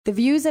The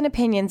views and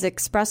opinions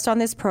expressed on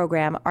this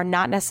program are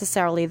not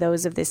necessarily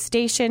those of this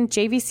station,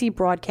 JVC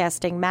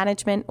Broadcasting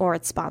Management, or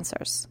its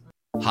sponsors.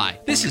 Hi,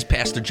 this is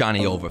Pastor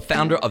Johnny Over,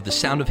 founder of the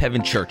Sound of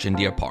Heaven Church in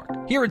Deer Park.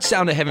 Here at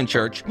Sound of Heaven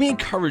Church, we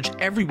encourage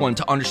everyone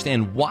to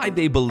understand why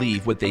they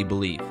believe what they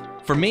believe.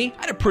 For me,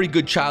 I had a pretty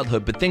good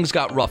childhood, but things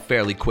got rough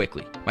fairly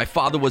quickly. My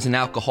father was an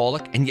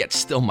alcoholic, and yet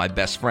still my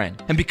best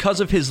friend. And because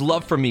of his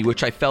love for me,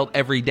 which I felt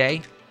every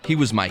day, he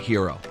was my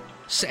hero.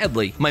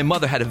 Sadly, my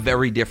mother had a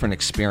very different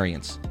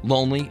experience.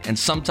 Lonely and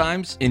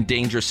sometimes in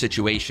dangerous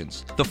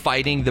situations. The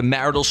fighting, the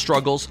marital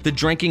struggles, the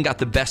drinking got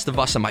the best of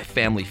us and my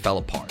family fell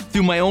apart.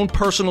 Through my own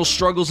personal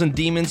struggles and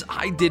demons,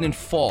 I didn't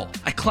fall.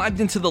 I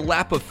climbed into the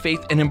lap of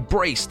faith and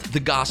embraced the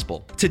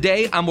gospel.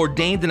 Today, I'm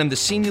ordained and I'm the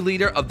senior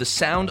leader of the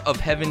Sound of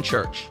Heaven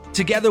Church.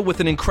 Together with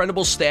an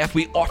incredible staff,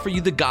 we offer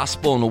you the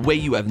gospel in a way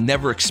you have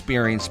never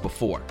experienced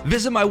before.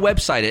 Visit my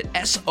website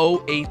at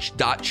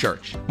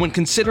soh.church. When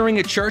considering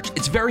a church,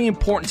 it's very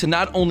important to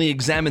not only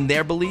examine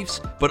their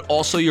beliefs, but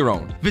also your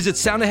own. Visit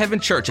Sound of Heaven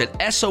Church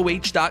at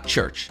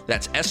soh.church.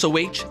 That's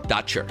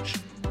soh.church.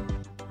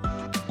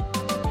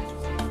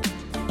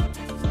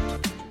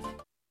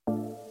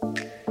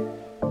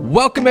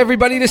 Welcome,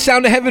 everybody, to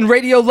Sound of Heaven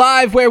Radio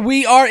Live, where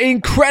we are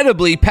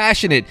incredibly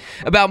passionate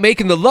about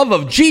making the love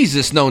of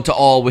Jesus known to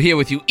all. We're here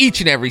with you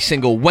each and every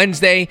single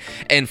Wednesday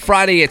and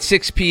Friday at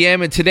 6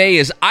 p.m., and today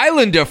is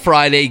Islander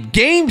Friday,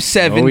 Game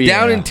 7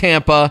 down in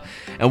Tampa,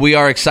 and we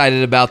are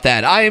excited about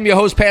that. I am your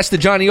host, Pastor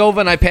Johnny Ova,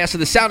 and I pastor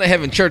the Sound of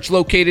Heaven Church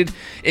located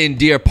in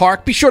Deer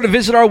Park. Be sure to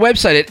visit our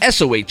website at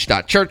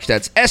soh.church.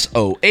 That's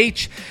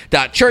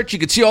soh.church. You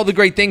can see all the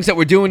great things that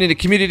we're doing in the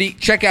community,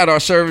 check out our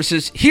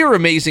services, hear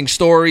amazing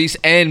stories,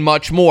 and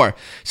much more.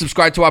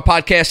 Subscribe to our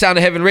podcast, Sound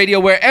of Heaven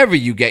Radio, wherever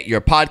you get your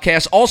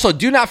podcasts. Also,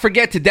 do not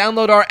forget to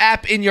download our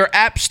app in your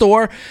app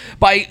store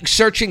by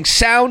searching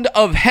Sound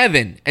of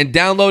Heaven and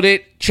download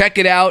it. Check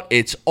it out.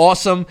 It's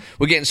awesome.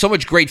 We're getting so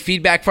much great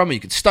feedback from it. You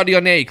can study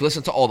on there. You can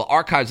listen to all the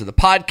archives of the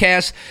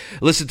podcast,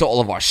 listen to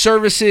all of our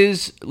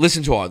services,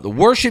 listen to the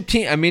worship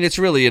team. I mean, it's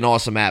really an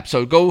awesome app.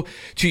 So go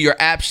to your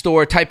app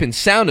store, type in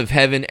Sound of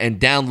Heaven, and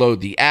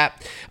download the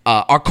app.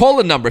 Our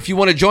call-in number, if you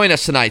want to join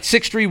us tonight,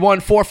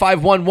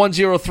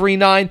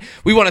 631-451-1039.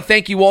 We want to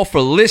thank you all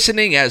for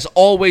listening. As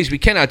always, we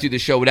cannot do the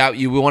show without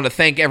you. We want to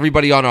thank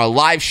everybody on our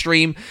live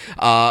stream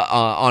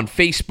on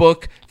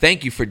Facebook.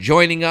 Thank you for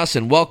joining us,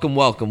 and welcome,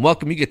 welcome,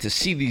 welcome. You get to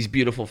see these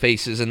beautiful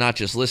faces and not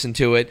just listen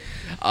to it.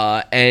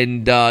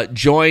 And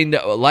joined,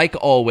 like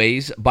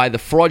always, by the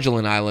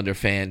fraudulent Islander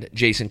fan,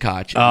 Jason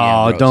Koch.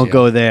 Oh, don't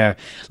go there.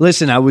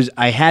 Listen,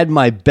 I had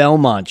my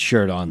Belmont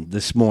shirt on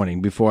this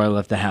morning before I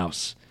left the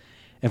house.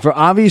 And for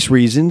obvious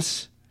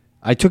reasons,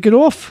 I took it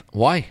off.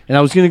 Why? And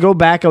I was going to go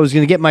back. I was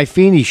going to get my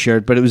Feeney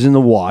shirt, but it was in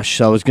the wash,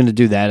 so I was going to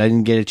do that. I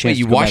didn't get a chance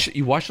to go back.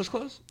 You wash those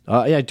clothes?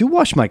 Yeah, I do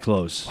wash my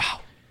clothes. Wow.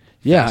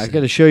 Yeah, I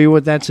got to show you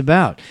what that's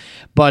about.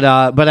 But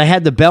I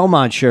had the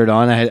Belmont shirt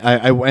on.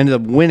 I ended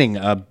up winning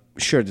a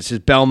shirt that says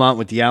Belmont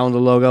with the Islander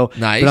logo.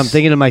 Nice. But I'm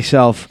thinking to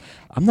myself,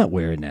 I'm not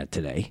wearing that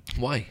today.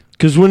 Why?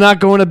 Because we're not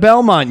going to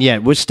Belmont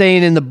yet. We're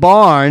staying in the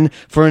barn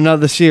for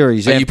another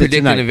series. Are you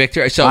predicting a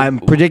victory? So I'm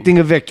predicting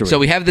a victory. So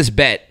we have this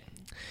bet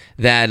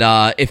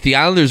that if the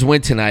Islanders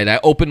win tonight, I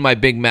opened my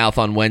big mouth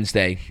on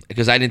Wednesday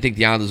because I didn't think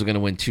the Islanders were going to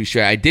win too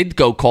straight. I did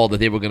go call that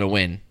they were going to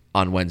win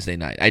on Wednesday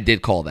night. I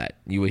did call that.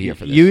 You were here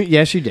for this.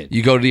 Yes, you did.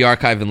 You go to the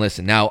archive and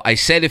listen. Now, I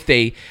said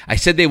they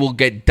will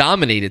get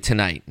dominated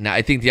tonight. Now,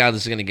 I think the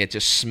Islanders are going to get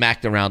just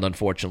smacked around,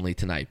 unfortunately,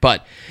 tonight.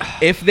 But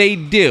if they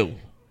do,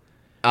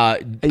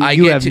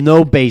 you have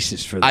no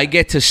basis for that. I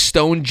get to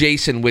stone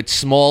Jason with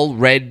small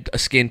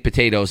red-skinned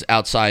potatoes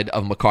outside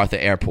of MacArthur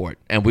Airport,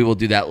 and we will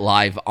do that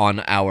live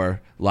on our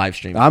live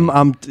stream.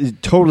 I'm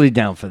totally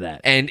down for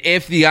that. And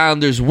if the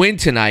Islanders win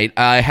tonight,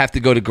 I have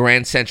to go to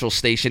Grand Central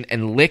Station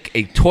and lick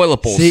a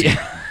toilet bowl seat.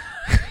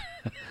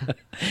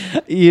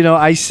 You know,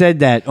 I said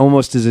that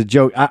almost as a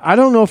joke. I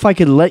don't know if I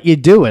could let you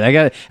do it. I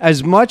got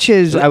as much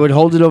as I would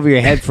hold it over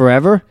your head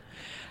forever.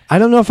 I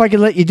don't know if I could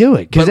let you do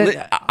it.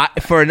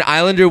 For an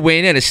Islander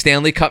win and a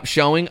Stanley Cup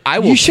showing, I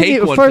will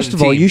take one first for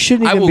the of all, team. you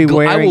shouldn't even be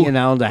wearing an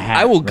Islander hat.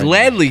 I will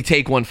gladly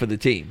take one for the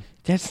team.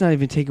 That's not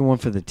even taking one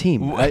for the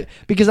team.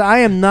 Because I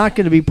am not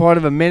going to be part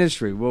of a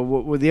ministry.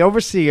 Well, the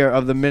overseer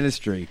of the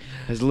ministry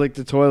has licked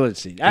the toilet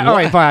seat. All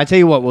right, fine. I'll tell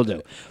you what we'll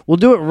do. We'll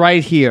do it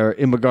right here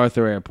in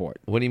MacArthur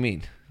Airport. What do you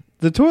mean?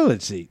 The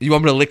toilet seat. You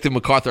want me to lick the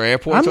MacArthur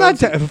Airport? I'm not...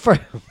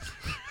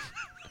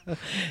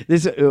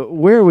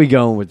 where are we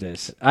going with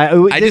this?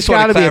 There's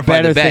got to be a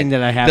better thing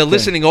that I have. The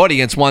listening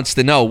audience wants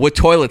to know, what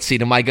toilet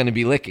seat am I going to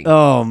be licking?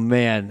 Oh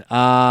man!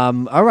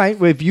 All right.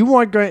 Well, if you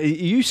want,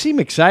 you seem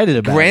excited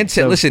about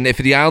it. Listen, if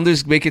the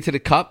Islanders make it to the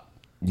Cup,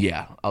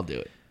 yeah, I'll do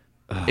it.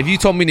 If you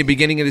told me in the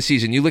beginning of the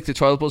season you lick the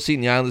toilet bowl seat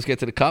and the Islanders get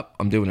to the Cup,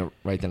 I'm doing it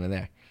right then and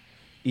there.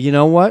 You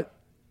know what?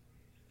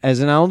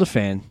 As an Islander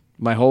fan,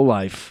 my whole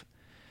life,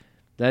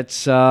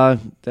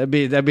 that'd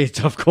be a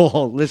tough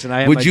call. Listen, I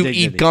have Would my you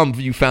dignity. eat gum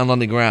you found on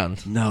the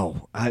ground?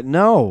 No, I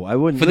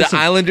wouldn't. For the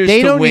Islanders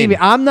they to don't win. Even,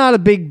 I'm not a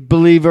big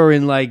believer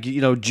in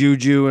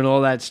juju and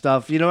all that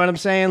stuff. You know what I'm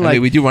saying? I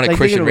mean, we do run a like,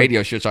 Christian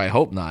radio show, so I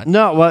hope not.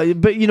 No, well,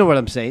 but you know what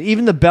I'm saying.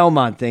 Even the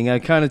Belmont thing, I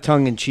kind of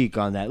tongue in cheek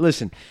on that.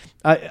 Listen,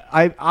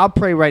 I'll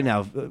pray right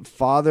now,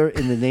 Father,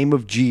 in the name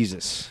of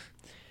Jesus,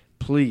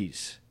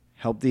 please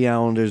help the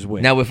Islanders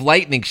win. Now, if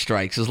lightning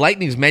strikes, because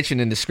lightning's mentioned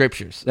in the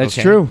scriptures. That's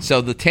true. So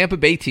the Tampa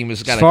Bay team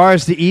has got as far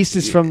as the East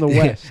is from the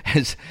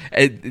West.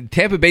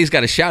 Tampa Bay's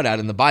got a shout out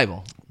in the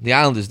Bible. The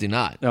Islanders do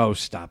not. Oh,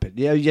 stop it!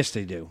 Yeah, yes,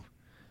 they do.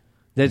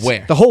 That's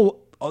Where?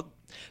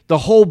 The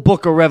whole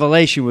book of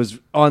Revelation was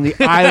on the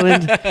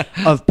island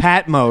of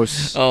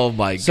Patmos. Oh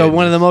my god! So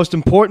one of the most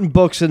important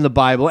books in the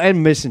Bible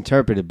and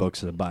misinterpreted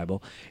books of the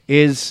Bible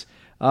is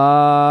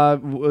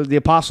the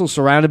apostles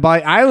surrounded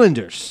by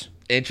islanders.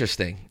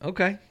 Interesting.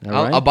 Okay,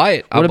 All I'll buy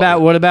it. What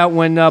about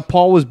when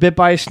Paul was bit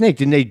by a snake?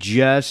 Didn't they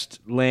just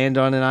land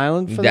on an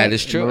island for that? That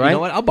is true. Right? You know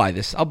what? I'll buy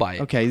this. I'll buy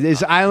it. Okay,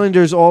 there's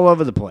islanders all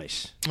over the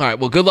place. All right.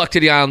 Well, good luck to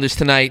the Islanders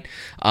tonight.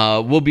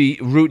 We'll be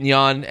rooting you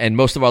on, and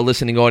most of our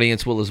listening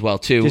audience will as well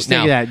too. Just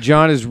think of that.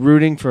 John is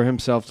rooting for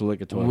himself to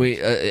lick a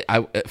toilet.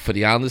 For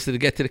the Islanders to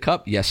get to the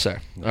cup, yes, sir.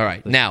 All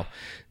right. Now,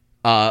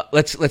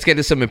 let's get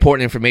to some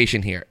important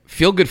information here.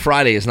 Feel Good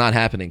Friday is not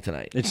happening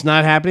tonight. It's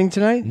not happening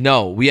tonight?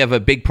 No, we have a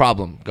big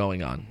problem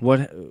going on.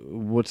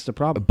 What's the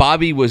problem?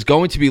 Bobby was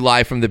going to be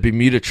live from the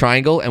Bermuda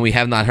Triangle, and we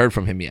have not heard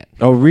from him yet.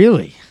 Oh,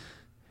 really?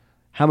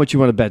 How much you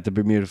want to bet the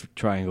Bermuda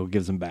Triangle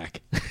gives him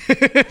back?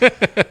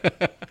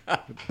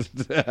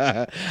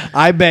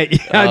 I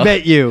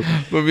bet you.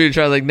 Bermuda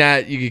Triangle, like, nah,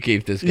 you can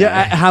keep this guy.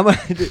 Yeah, how much?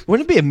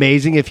 Wouldn't it be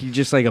amazing if you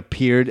just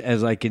appeared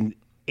as an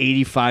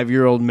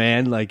 85-year-old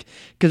man,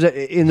 because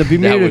in the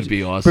Bermuda, That would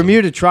be awesome.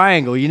 Bermuda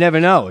Triangle, you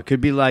never know. It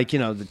could be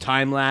the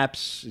time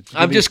lapse.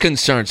 I'm just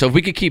concerned. So if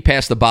we could keep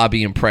past the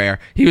Bobby in prayer,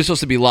 he was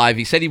supposed to be live.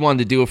 He said he wanted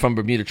to do it from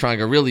Bermuda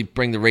Triangle, really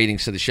bring the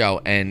ratings to the show,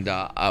 and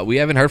we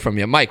haven't heard from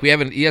you, Mike.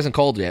 He hasn't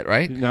called yet,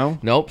 right? No,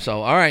 nope.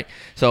 So all right.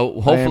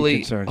 So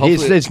hopefully,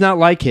 it's not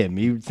like him.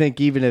 You'd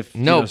think even if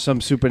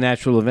some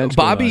supernatural events.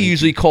 Bobby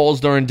usually calls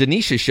during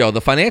Denisha's show,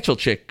 the financial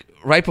chick.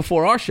 Right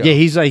before our show. Yeah,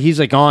 he's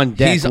on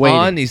deck. He's waiting.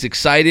 on. He's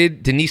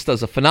excited. Denise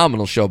does a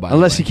phenomenal show, by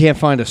Unless the way. he can't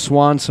find a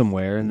swan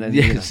somewhere, and then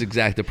yes,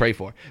 exactly. To pray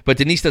for. But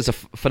Denise does a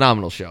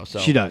phenomenal show. So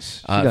she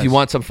does. If you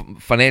want some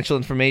financial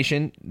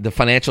information, the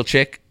financial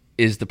chick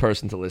is the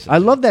person to listen. I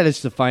to. love that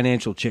it's the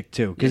financial chick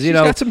too, because she's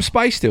got some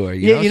spice to her.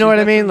 You know what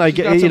I mean?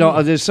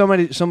 There's so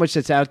much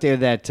that's out there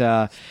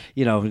that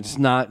it's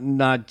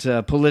not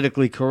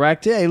politically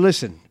correct. Hey,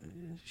 listen,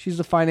 she's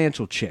the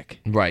financial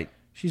chick. Right.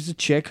 She's the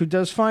chick who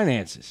does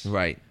finances.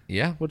 Right.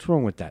 Yeah. What's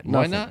wrong with that?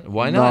 Why not?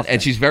 Why not?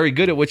 And she's very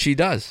good at what she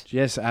does.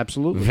 Yes,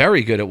 absolutely.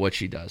 Very good at what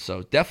she does.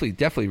 So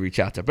definitely reach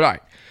out to her. But all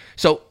right.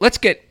 So let's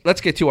get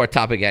to our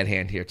topic at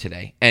hand here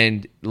today.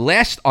 And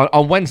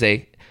on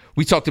Wednesday,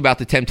 we talked about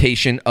the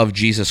temptation of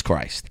Jesus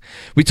Christ.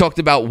 We talked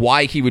about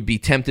why he would be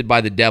tempted by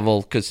the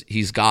devil because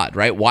he's God,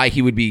 right? Why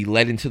he would be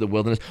led into the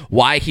wilderness.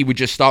 Why he would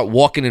just start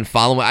walking and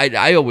following.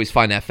 I always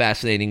find that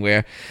fascinating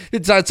where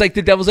it's like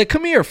the devil's like,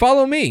 come here,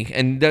 follow me.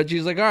 And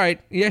Jesus like, all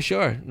right, yeah,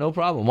 sure, no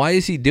problem. Why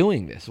is he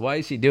doing this?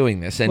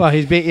 And well,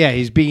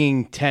 he's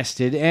being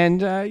tested.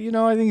 And,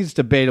 I think it's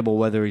debatable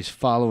whether he's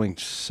following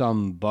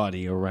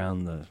somebody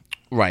around the...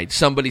 Right.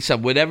 Somebody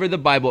said whatever the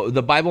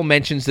Bible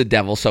mentions the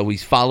devil, so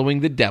he's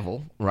following the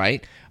devil,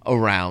 right,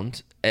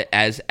 around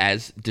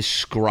as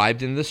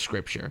described in the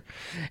scripture.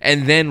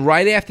 And then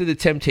right after the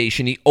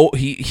temptation,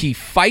 he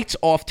fights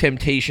off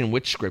temptation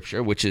with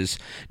scripture, which is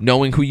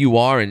knowing who you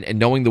are and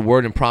knowing the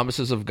word and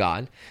promises of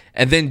God.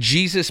 And then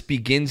Jesus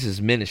begins his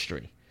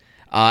ministry.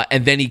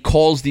 And then he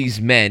calls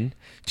these men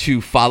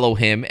to follow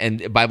him, and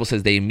the Bible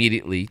says they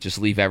immediately just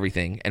leave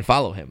everything and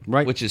follow him,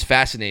 right? Which is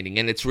fascinating,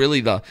 and it's really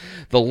the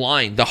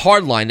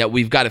hard line that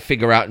we've got to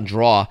figure out and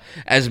draw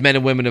as men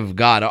and women of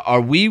God. What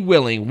are we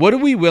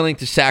willing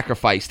to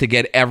sacrifice to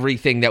get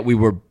everything that we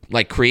were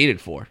created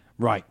for?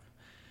 Right.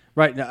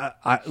 Now,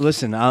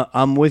 listen,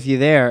 I'm with you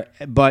there,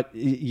 but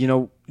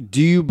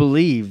do you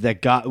believe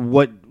that God,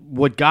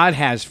 what God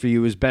has for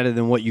you is better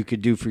than what you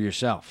could do for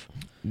yourself?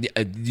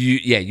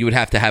 You would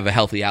have to have a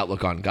healthy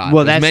outlook on God.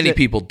 Well, many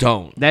people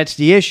don't. That's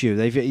the issue.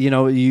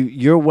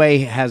 Your way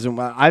hasn't.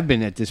 I've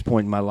been at this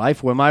point in my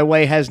life where my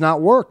way has not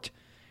worked.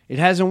 It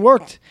hasn't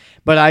worked,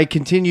 but I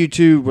continue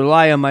to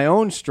rely on my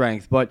own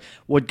strength. But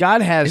what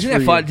God has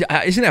isn't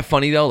that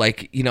funny though?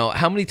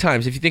 How many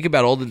times, if you think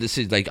about all the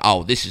decisions,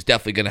 this is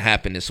definitely going to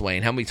happen this way,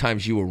 and how many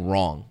times you were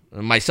wrong,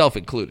 myself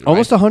included,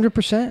 almost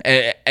 100%.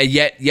 And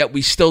yet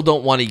we still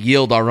don't want to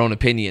yield our own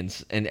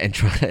opinions and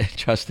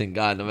trust in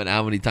God, no matter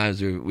how many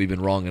times we've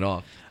been wrong it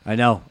off.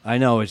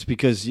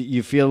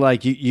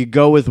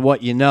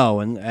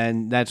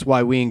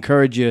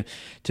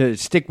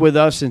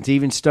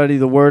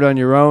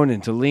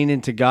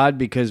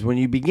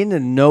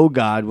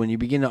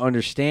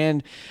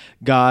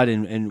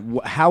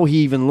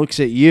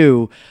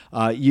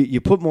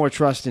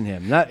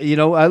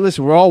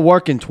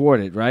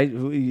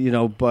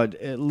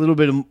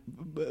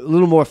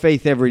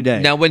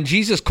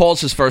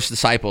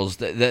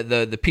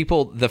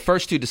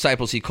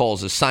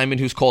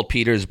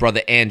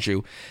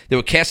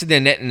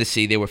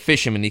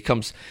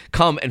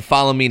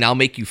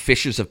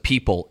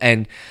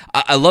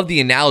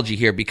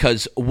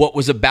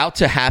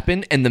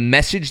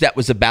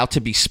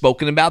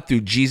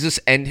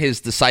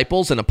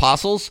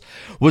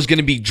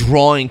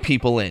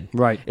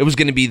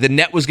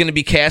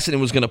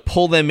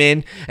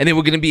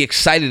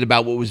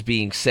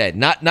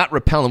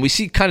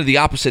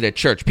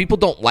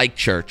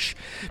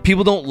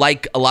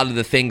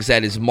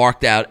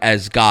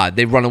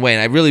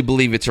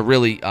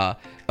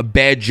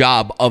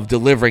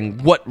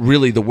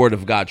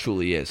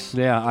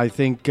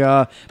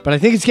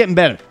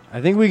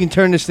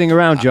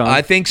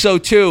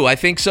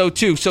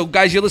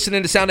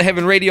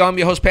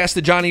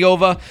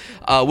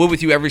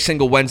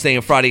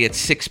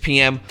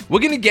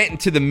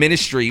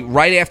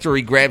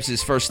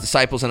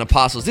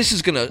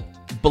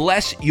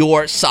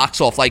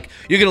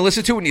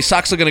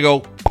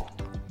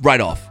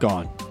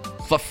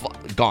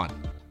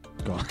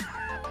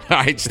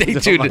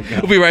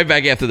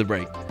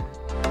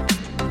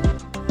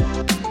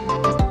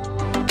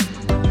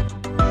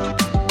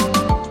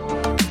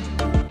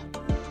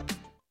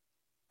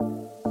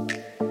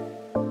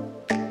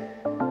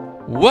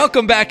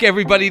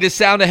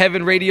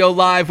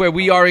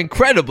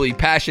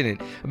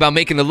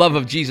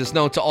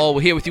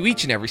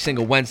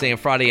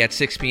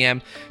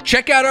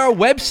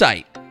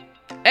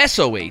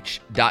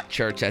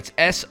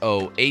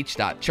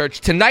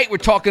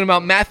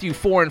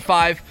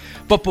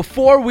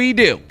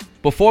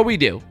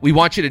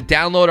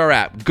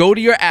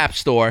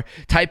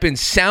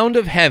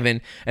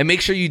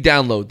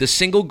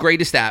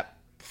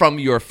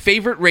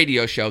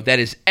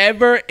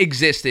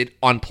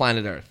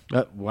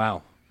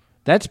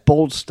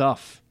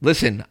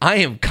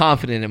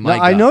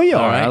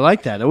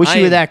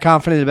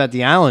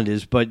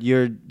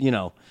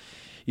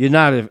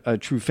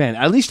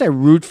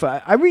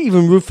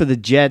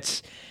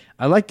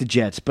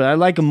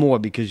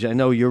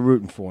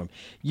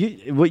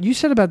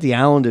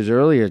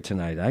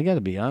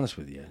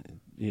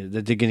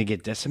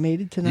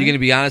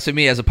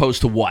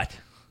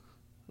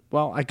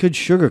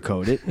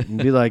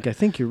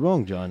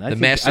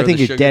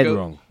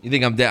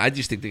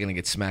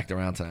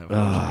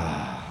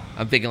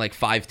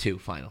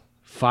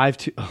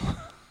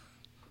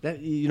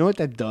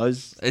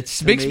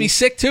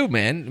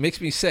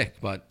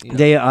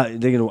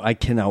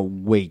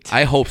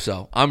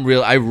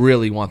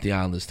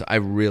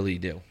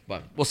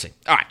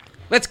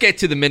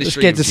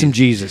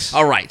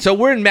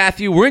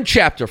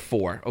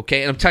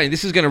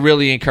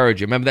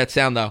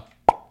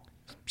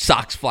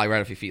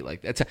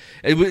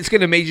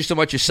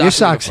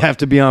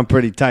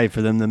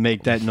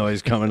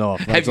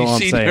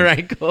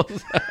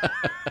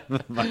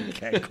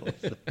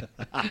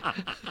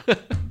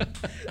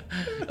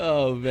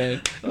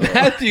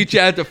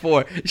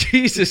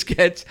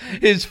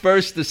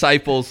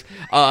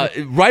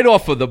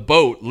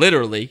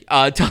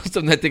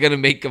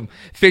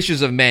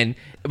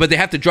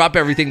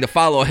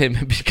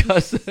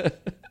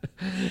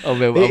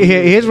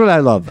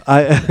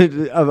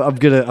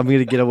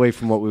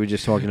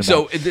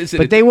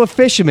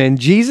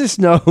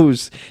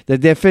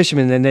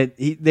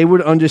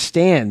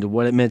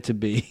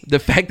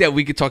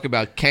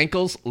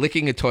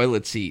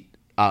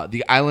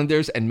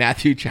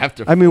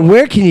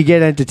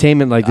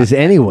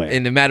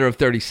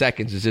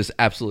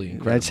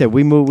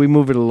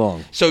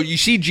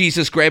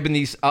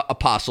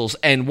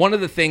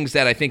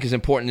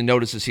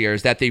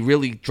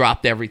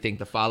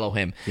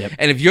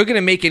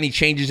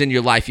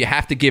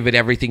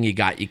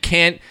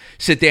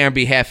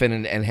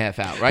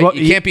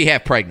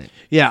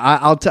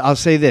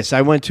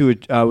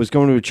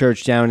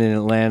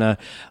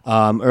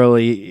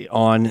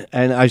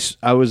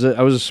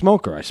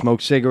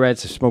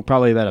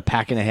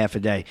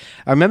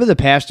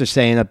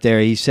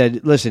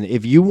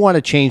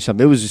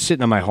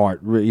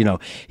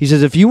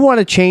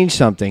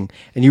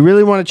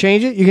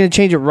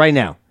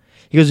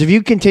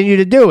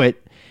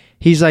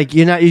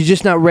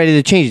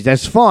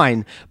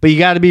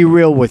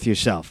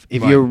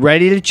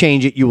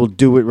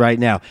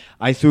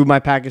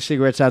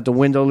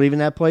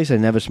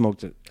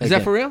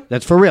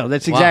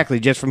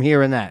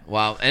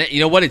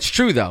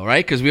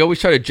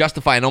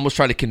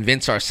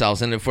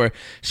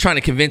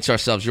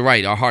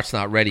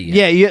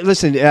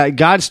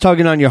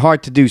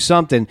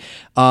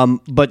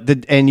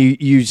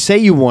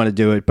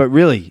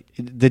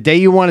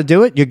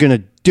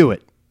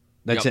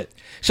 That's it.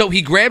 So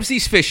he grabs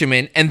these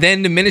fishermen, and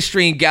then the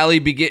ministry in Galilee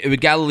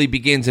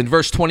begins. In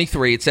verse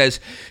 23, it says,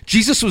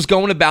 Jesus was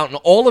going about in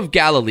all of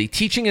Galilee,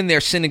 teaching in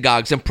their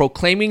synagogues and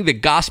proclaiming the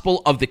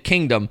gospel of the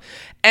kingdom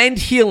and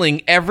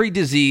healing every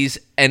disease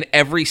and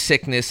every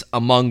sickness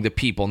among the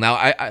people.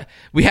 Now,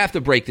 we have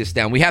to break this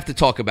down. We have to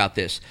talk about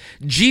this.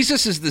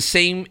 Jesus is the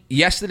same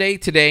yesterday,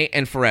 today,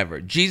 and forever.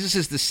 Jesus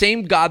is the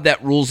same God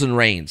that rules and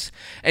reigns.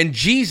 And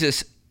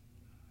Jesus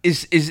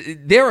is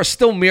there are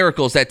still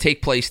miracles that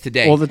take place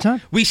today. All the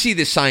time. We see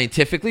this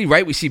scientifically,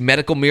 right? We see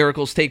medical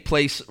miracles take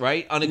place,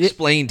 right?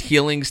 Unexplained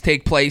healings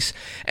take place.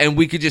 And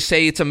we could just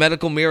say it's a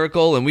medical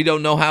miracle and we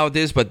don't know how it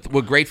is, but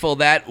we're grateful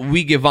that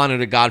we give honor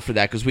to God for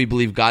that because we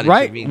believe God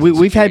intervenes. Right.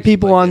 We've had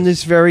people on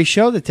this very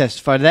show that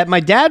testified to that.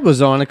 My dad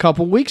was on a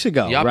couple weeks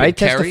ago, right?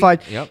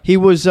 Testified. He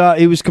was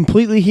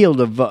completely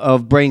healed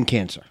of brain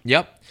cancer.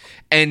 Yep.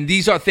 And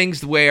these are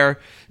things where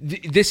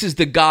this is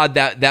the God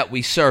that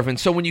we serve. And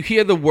so when you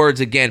hear the words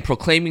again,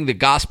 proclaiming the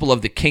gospel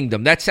of the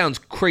kingdom, that sounds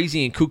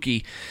crazy and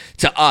kooky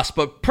to us.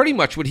 But pretty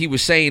much what he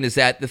was saying is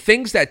that the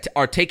things that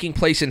are taking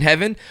place in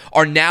heaven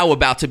are now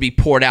about to be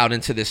poured out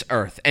into this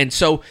earth. And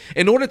so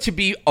in order to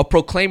be a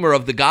proclaimer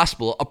of the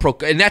gospel,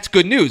 and that's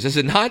good news, is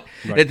it not?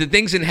 Right. That the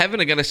things in heaven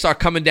are going to start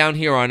coming down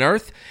here on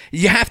earth.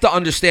 You have to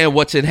understand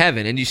what's in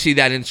heaven. And you see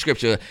that in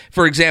Scripture.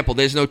 For example,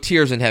 there's no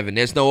tears in heaven.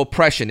 There's no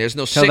oppression. There's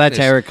no sickness. Tell that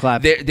to Eric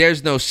Clapton.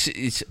 There's no...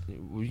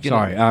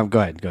 Sorry, go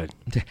ahead.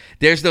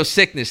 There's no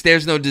sickness.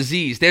 There's no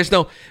disease. There's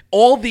no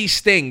all these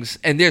things,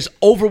 and there's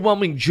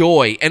overwhelming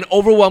joy and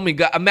overwhelming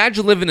God.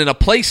 Imagine living in a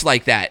place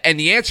like that. And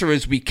the answer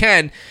is we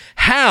can.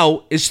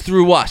 How is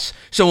through us.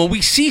 So when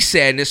we see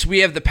sadness, we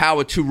have the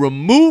power to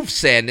remove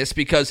sadness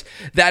because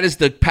that is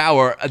the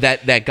power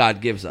that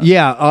God gives us.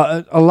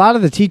 Yeah, a lot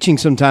of the teaching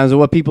sometimes, or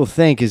what people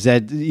think, is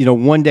that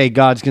one day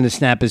God's going to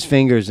snap his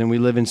fingers and we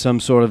live in some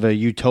sort of a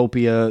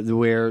utopia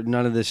where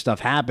none of this stuff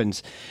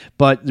happens.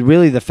 But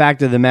really, the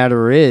fact of the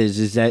matter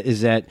is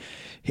that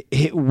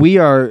we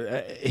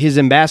are his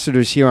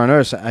ambassadors here on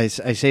earth. I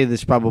say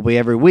this probably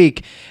every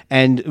week,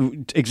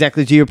 and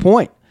exactly to your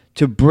point.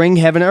 To bring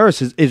heaven to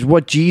earth is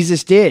what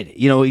Jesus did.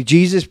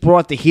 Jesus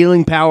brought the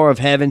healing power of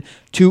heaven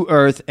to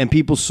earth, and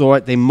people saw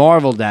it. They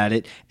marveled at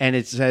it, and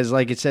it says,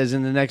 like it says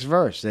in the next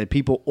verse, that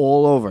people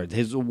all over,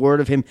 the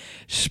word of him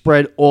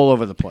spread all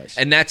over the place.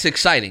 And that's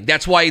exciting.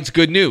 That's why it's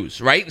good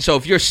news, right? So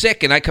if you're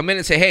sick and I come in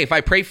and say, hey, if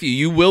I pray for you,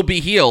 you will be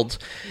healed,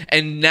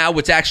 and now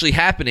what's actually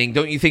happening,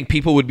 don't you think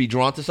people would be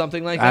drawn to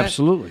something like that?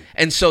 Absolutely.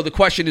 And so the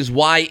question is,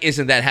 why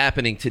isn't that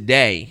happening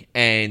today?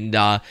 And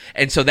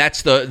so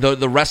that's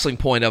the wrestling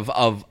point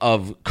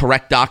of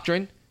correct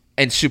doctrine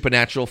and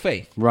supernatural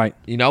faith. Right.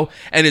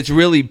 And it's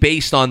really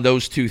based on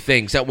those two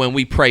things, that when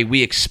we pray,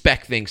 we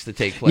expect things to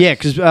take place. Yeah,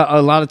 because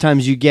a lot of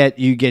times you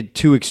get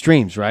two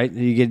extremes, right?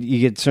 You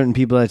get certain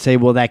people that say,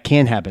 well, that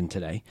can't happen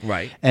today.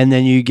 Right. And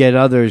then you get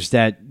others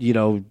that,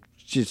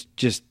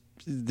 just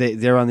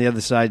they're on the other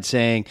side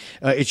saying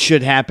it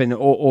should happen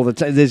all the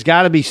time. There's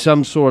got to be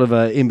some sort of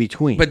a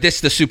in-between. But this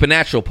is the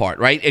supernatural part,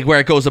 right?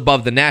 Where it goes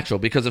above the natural.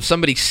 Because if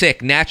somebody's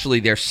sick, naturally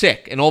they're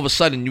sick. And all of a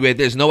sudden,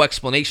 there's no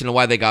explanation of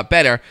why they got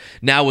better.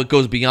 Now it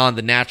goes beyond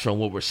the natural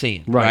and what we're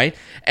seeing, right?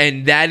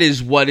 And that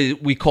is what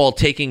we call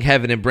taking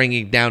heaven and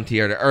bringing it down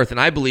here to earth.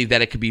 And I believe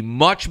that it could be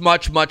much,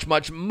 much, much,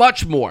 much,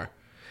 much more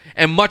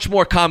and much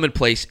more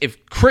commonplace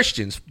if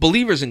Christians,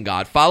 believers in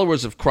God,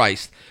 followers of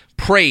Christ,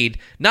 prayed,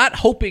 not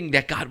hoping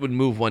that God would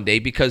move one day,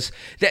 because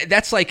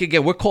that's like,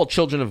 again, we're called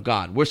children of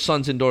God. We're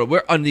sons and daughters.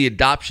 We're on the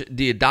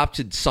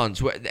adopted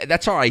sons.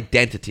 That's our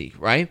identity,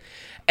 right?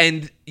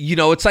 And,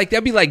 it's like,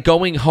 that'd be like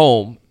going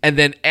home and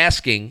then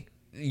asking,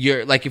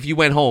 if you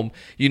went home,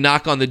 you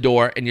knock on the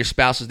door and your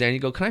spouse is there and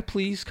you go, can I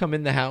please come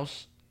in the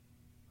house?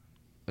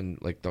 And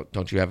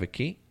don't you have a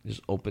key?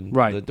 Just open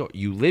the door.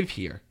 You live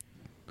here.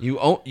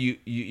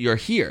 You're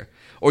here.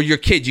 Or your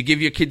kids, you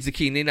give your kids the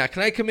key and they knock,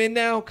 can I come in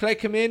now? Can I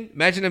come in?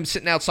 Imagine them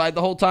sitting outside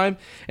the whole time,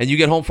 and you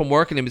get home from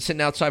work and they've been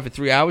sitting outside for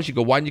 3 hours. You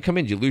go, why didn't you come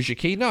in? Did you lose your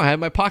key? No, I had it in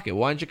my pocket.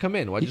 Why didn't you come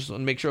in? Well, I just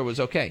want to make sure it was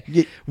okay.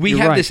 We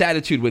have this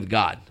attitude with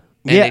God,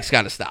 and it's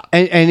got to stop.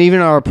 And even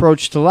our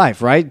approach to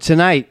life, right?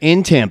 Tonight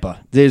in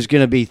Tampa, there's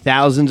going to be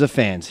thousands of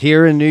fans.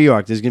 Here in New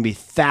York, there's going to be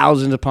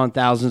thousands upon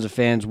thousands of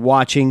fans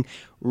watching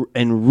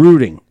and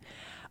rooting.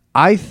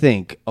 I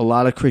think a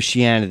lot of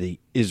Christianity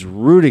is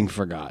rooting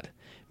for God.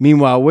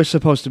 Meanwhile, we're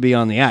supposed to be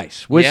on the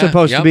ice. We're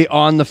supposed to be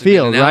on the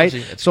field, right?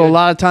 So a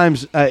lot of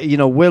times,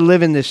 we're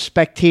living this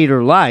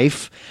spectator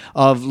life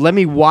of let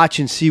me watch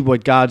and see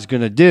what God's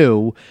going to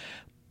do,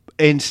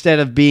 instead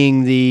of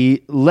being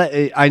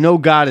I know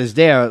God is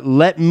there.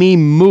 Let me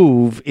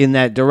move in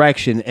that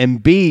direction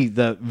and be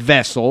the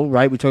vessel,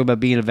 right? We talk about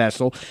being a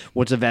vessel.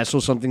 What's a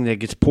vessel? Something that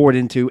gets poured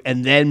into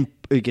and then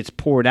it gets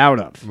poured out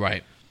of.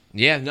 Right.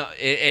 Yeah, no,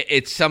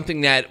 it's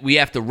something that we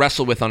have to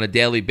wrestle with on a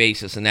daily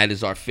basis, and that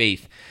is our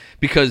faith.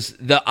 Because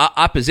the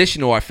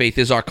opposition to our faith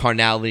is our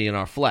carnality and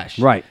our flesh.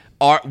 Right.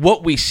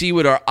 what we see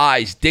with our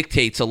eyes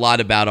dictates a lot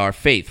about our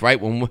faith, right?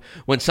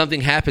 When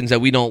something happens that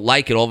we don't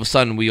like, it all of a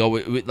sudden we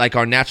like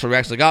our natural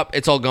reaction, like, up,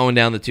 it's all going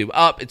down the tube,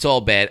 up, it's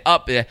all bad,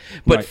 up. But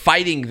right.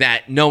 Fighting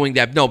that, knowing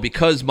that, no,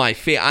 because my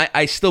faith,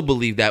 I still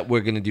believe that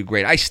we're going to do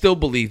great. I still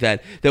believe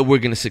that we're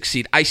going to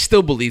succeed. I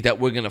still believe that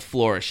we're going to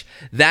flourish.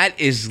 That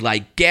is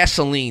like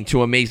gasoline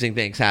to amazing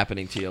things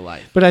happening to your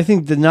life. But I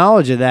think the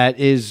knowledge of that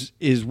is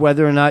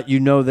whether or not you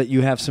know that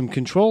you have some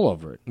control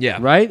over it. Yeah.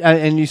 Right?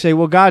 And you say,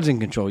 well, God's in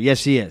control.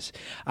 Yes, he is.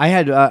 I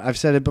had, I've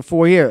said it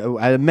before here,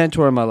 I had a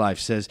mentor in my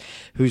life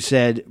who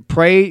said,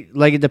 pray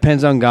like it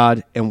depends on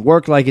God and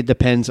work like it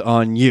depends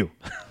on you.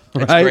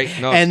 Right? That's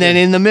great. No, and then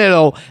in the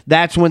middle,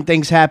 that's when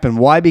things happen.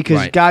 Why? Because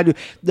right. God,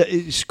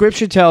 the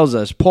Scripture tells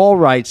us, Paul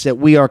writes that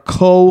we are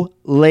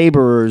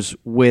co-laborers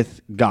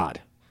with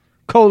God.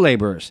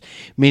 Co-laborers,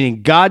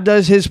 meaning God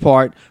does his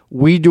part,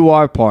 we do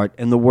our part,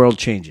 and the world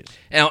changes.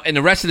 Now, in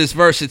the rest of this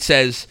verse, it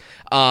says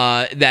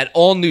that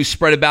all news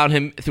spread about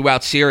him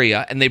throughout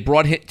Syria, and they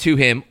brought to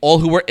him all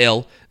who were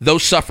ill,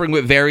 those suffering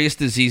with various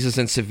diseases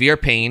and severe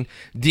pain,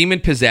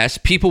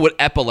 demon-possessed, people with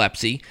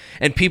epilepsy,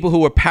 and people who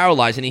were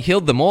paralyzed, and he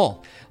healed them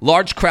all.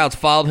 Large crowds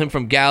followed him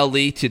from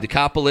Galilee to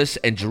Decapolis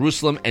and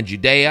Jerusalem and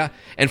Judea,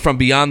 and from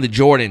beyond the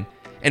Jordan.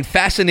 And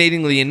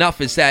fascinatingly enough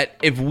is that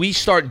if we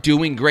start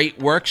doing great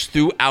works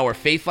through our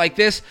faith like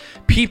this,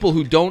 people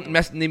who don't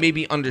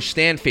maybe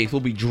understand faith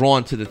will be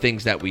drawn to the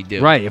things that we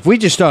do. Right. If we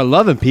just start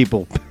loving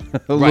people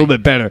a little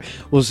bit better,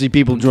 we'll see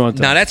people drawn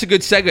to Now, us. that's a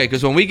good segue,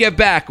 because when we get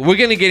back, we're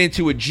going to get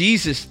into what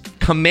Jesus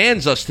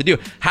commands us to do.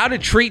 How to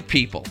treat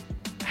people,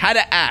 how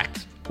to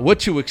act, what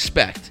to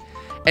expect.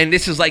 And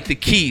this is like the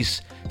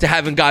keys to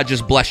having God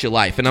just bless your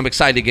life, and I'm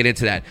excited to get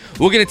into that.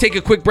 We're going to take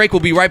a quick break. We'll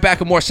be right back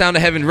with more Sound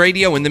of Heaven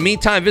Radio. In the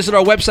meantime, visit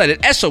our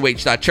website at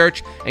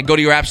soh.church and go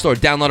to your app store.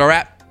 Download our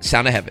app,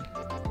 Sound of Heaven.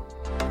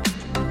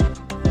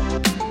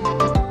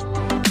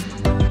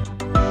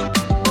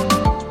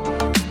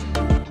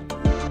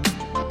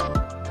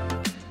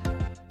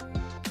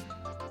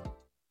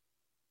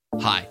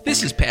 Hi,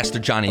 this is Pastor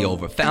Johnny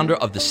Over, founder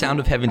of the Sound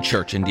of Heaven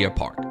Church in Deer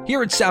Park.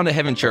 Here at Sound of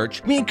Heaven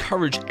Church, we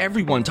encourage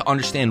everyone to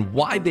understand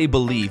why they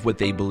believe what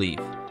they believe.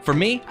 For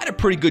me, I had a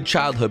pretty good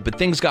childhood, but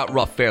things got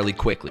rough fairly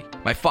quickly.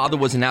 My father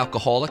was an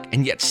alcoholic,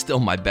 and yet still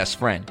my best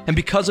friend. And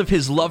because of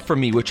his love for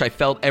me, which I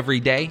felt every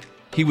day,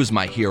 he was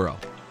my hero.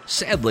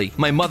 Sadly,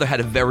 my mother had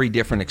a very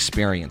different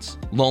experience.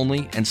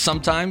 Lonely and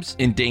sometimes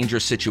in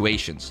dangerous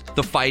situations.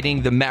 The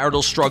fighting, the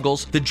marital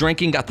struggles, the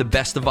drinking got the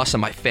best of us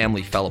and my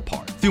family fell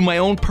apart. Through my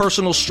own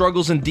personal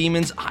struggles and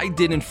demons, I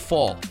didn't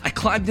fall. I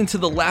climbed into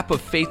the lap of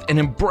faith and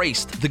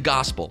embraced the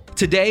gospel.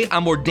 Today,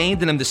 I'm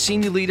ordained and I'm the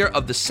senior leader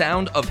of the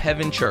Sound of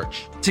Heaven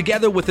Church.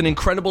 Together with an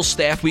incredible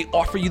staff, we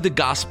offer you the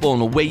gospel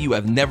in a way you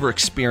have never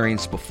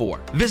experienced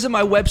before. Visit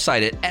my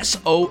website at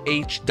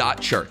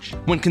soh.church.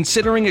 When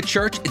considering a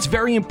church, it's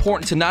very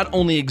important to not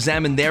only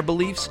examine their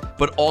beliefs,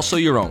 but also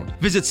your own.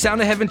 Visit Sound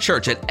of Heaven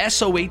Church at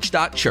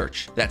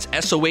soh.church. That's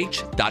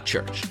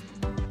soh.church.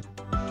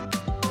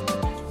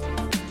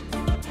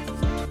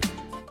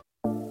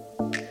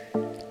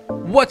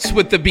 What's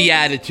with the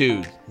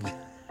Beatitude?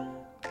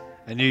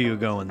 I knew you were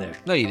going there.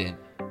 No, you didn't.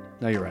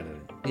 No, you're right.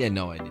 Yeah,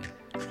 no, I didn't.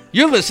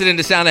 You're listening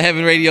to Sound of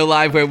Heaven Radio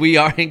Live, where we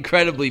are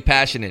incredibly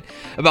passionate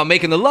about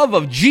making the love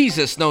of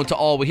Jesus known to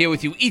all. We're here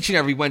with you each and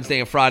every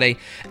Wednesday and Friday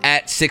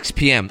at 6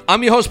 p.m.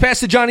 I'm your host,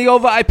 Pastor Johnny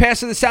Ova. I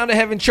pastor the Sound of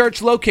Heaven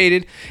Church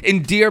located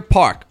in Deer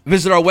Park.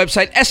 Visit our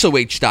website,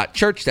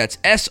 soh.church. That's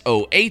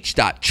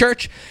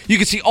soh.church. You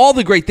can see all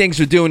the great things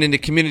we're doing in the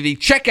community.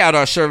 Check out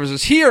our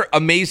services, hear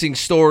amazing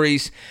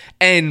stories,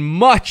 and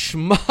much,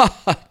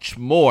 much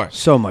more.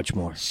 So much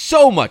more.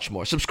 So much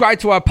more. Subscribe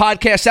to our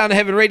podcast, Sound of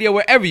Heaven Radio,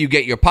 wherever you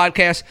get your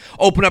podcasts.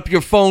 Open up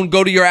your phone,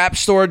 go to your app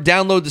store,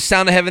 download the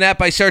Sound of Heaven app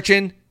by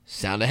searching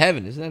Sound of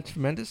Heaven. Isn't that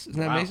tremendous? Isn't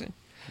that amazing?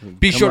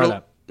 Be Come sure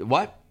right to...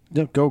 What?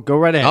 No, go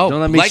right ahead. Oh,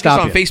 Don't let me like stop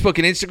us on you. Facebook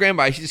and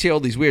Instagram. I just hear all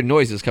these weird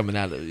noises coming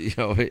out of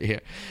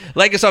here.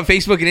 Like us on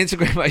Facebook and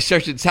Instagram by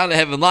searching Sound of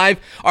Heaven Live.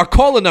 Our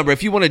caller number,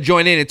 if you want to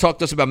join in and talk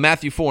to us about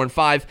Matthew 4 and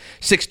 5,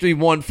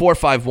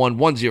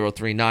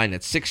 631-451-1039.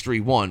 That's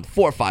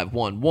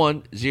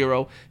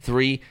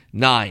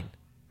 631-451-1039.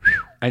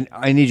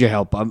 I need your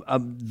help.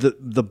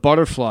 The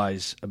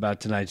butterflies about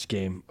tonight's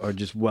game are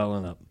just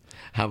welling up.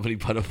 How many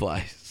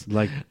butterflies?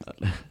 Like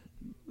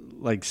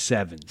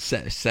seven.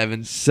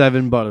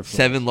 Seven Butterflies.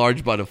 7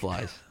 large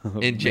butterflies in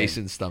man.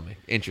 Jason's stomach.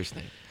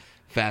 Interesting.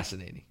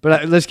 Fascinating.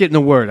 But let's get in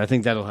the word. I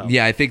think that'll help.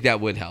 Yeah, I think that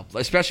would help,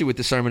 especially with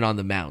the Sermon on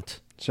the Mount.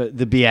 So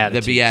the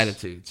Beatitudes. The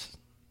Beatitudes.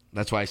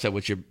 That's why I said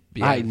what's your I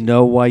Beatitudes.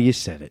 know why you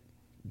said it.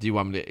 Do you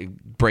want me to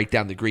break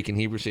down the Greek and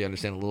Hebrew so you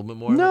understand a little bit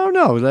more?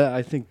 No.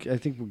 I think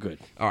we're good.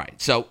 All right.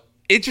 So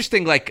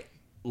interesting,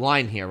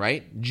 line here,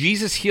 right?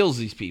 Jesus heals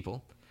these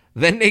people.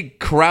 Then they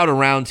crowd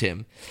around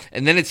him.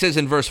 And then it says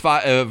in verse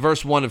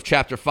 1 of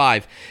chapter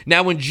 5,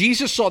 now when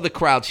Jesus saw the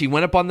crowds, he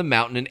went up on the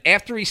mountain, and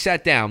after he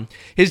sat down,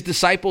 his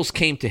disciples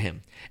came to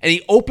him. And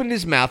he opened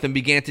his mouth and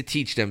began to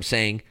teach them,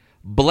 saying,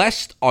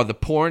 blessed are the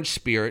poor in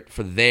spirit,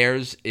 for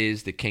theirs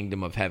is the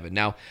kingdom of heaven.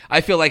 Now,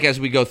 I feel like as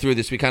we go through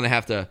this, we kind of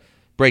have to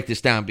break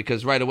this down,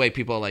 because right away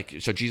people are like,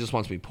 so Jesus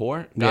wants me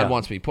poor? God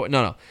wants me poor?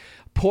 No.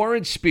 Poor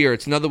in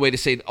spirit's another way to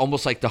say it,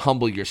 almost like to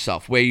humble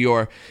yourself, where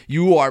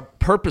you are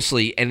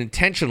purposely and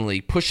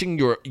intentionally pushing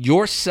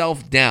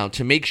yourself down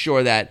to make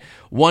sure that,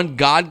 one,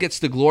 God gets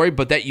the glory,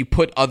 but that you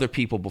put other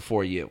people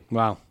before you.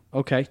 Wow.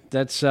 Okay,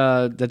 that's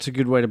a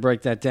good way to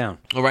break that down.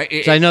 All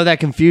right, I know that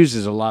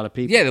confuses a lot of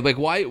people. Yeah, they're like,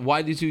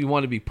 why do you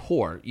want to be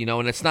poor?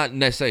 And it's not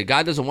necessarily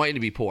God doesn't want you to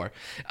be poor,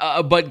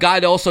 but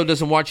God also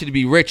doesn't want you to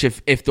be rich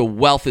if the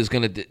wealth is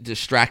going to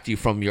distract you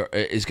from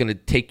is going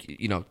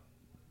to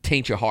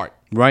taint your heart.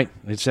 Right.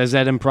 It says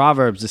that in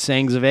Proverbs, the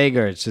sayings of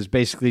Agur. It says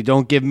basically,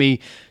 don't give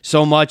me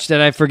so much that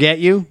I forget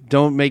you.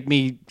 Don't make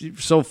me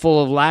so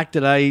full of lack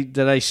that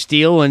I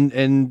steal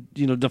and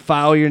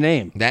defile your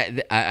name.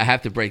 That I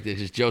have to break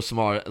this. It's Joe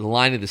Samara,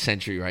 line of the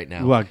century right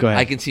now. What? Go ahead.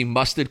 I can see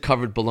mustard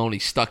covered bologna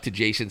stuck to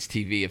Jason's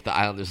TV if the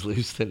Islanders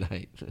lose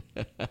tonight.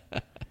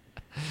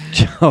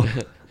 Joe.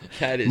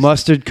 That is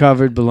mustard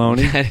covered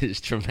bologna. That is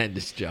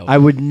tremendous, Joe. I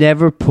would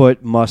never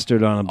put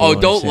mustard on a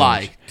bologna don't sandwich.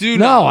 lie. Do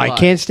no, not lie. I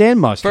can't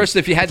stand mustard. First,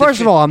 if you had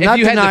of all, I'm not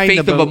you had the denying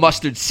faith of a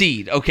mustard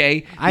seed,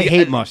 okay? I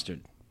hate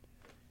mustard.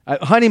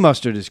 Honey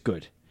mustard is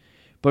good,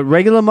 but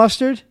regular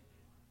mustard,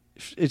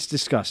 it's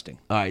disgusting.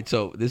 All right,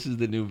 so this is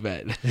the new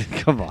bet.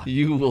 Come on.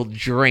 You will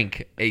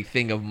drink a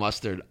thing of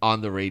mustard on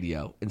the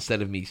radio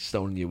instead of me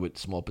stoning you with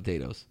small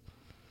potatoes.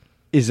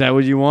 Is that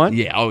what you want?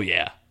 Yeah. Oh,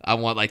 yeah. I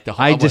want like the.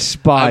 I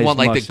despise I want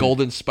like mustard. the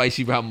golden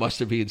spicy brown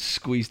mustard being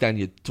squeezed down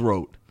your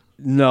throat.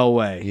 No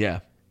way.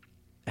 Yeah.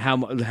 How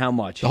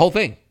much? The whole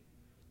thing.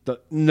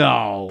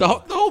 No. The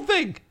whole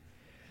thing.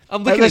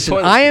 I'm looking Listen,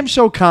 at I am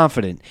so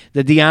confident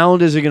that the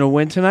Islanders are going to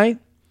win tonight.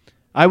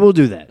 I will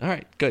do that. All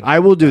right, good. I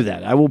will do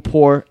that. I will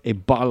pour a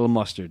bottle of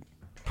mustard.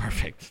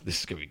 Perfect.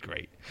 This is going to be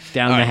great.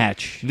 Down the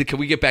hatch. Can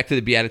we get back to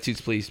the Beatitudes,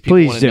 please? People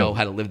Please want to do. know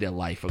how to live their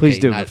life. Okay? Please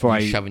do, Not before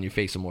you I- shove in your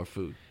face some more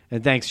food.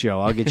 And thanks, Joe.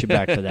 I'll get you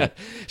back for that.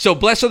 So,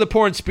 blessed are the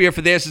poor in spirit,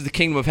 for theirs is the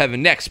kingdom of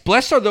heaven. Next,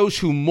 blessed are those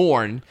who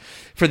mourn,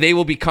 for they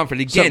will be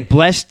comforted. Again, So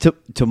blessed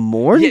to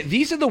mourn? yeah,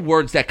 these are the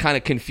words that kind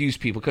of confuse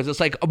people, because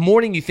it's like a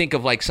mourning, you think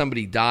of like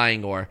somebody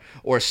dying or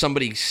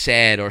somebody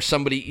sad or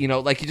somebody,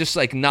 like just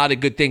like not a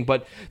good thing.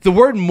 But the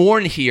word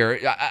mourn here,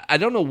 I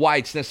don't know why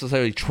it's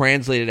necessarily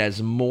translated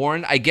as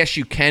mourn. I guess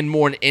you can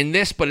mourn in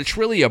this, but it's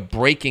really a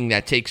breaking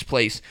that takes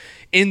place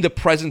in the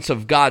presence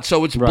of God.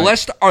 So it's Right.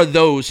 blessed are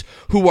those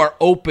who are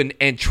open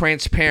and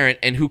transparent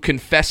and who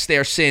confess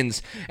their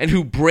sins and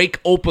who break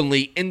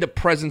openly in the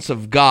presence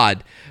of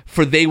God,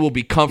 for they will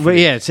be comforted. But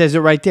yeah, it says it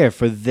right there.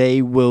 For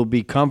they will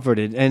be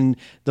comforted, and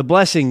the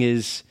blessing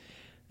is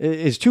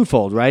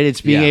twofold, right? It's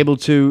being Yeah. able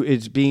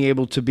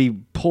to be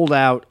pulled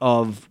out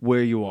of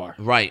where you are.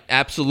 Right,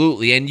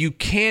 absolutely. And you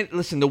can't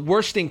listen, the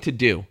worst thing to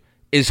do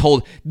is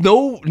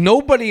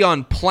nobody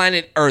on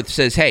planet Earth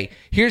says, hey,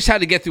 here's how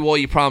to get through all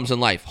your problems in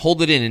life.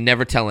 Hold it in and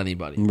never tell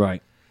anybody.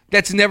 Right.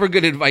 That's never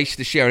good advice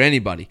to share with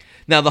anybody.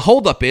 Now, the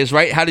holdup is,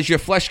 right, how does your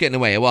flesh get in the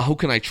way? Well, who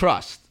can I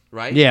trust?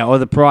 Right? Yeah, or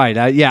the pride.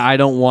 I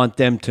don't want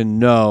them to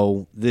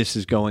know this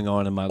is going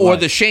on in my life. Or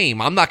the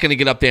shame. I'm not going to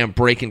get up there and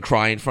break and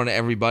cry in front of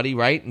everybody,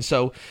 right? And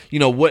so,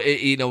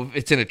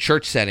 it's in a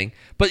church setting.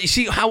 But you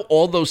see how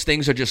all those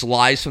things are just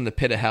lies from the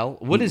pit of hell?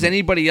 What does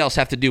anybody else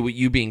have to do with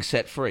you being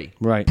set free?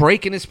 Right.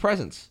 Break in his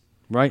presence.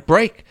 Right.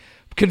 Break.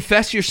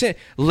 Confess your sin.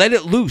 Let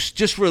it loose.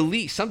 Just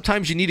release.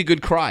 Sometimes you need a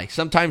good cry.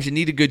 Sometimes you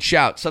need a good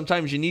shout.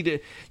 Sometimes you need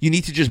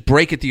to just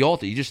break at the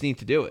altar. You just need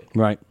to do it.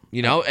 Right.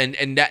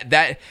 And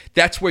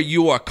that's where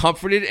you are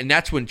comforted, and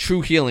that's when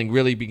true healing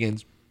really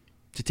begins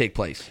to take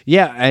place.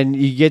 Yeah, and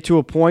you get to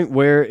a point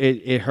where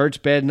it hurts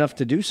bad enough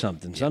to do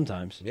something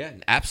sometimes. Yeah,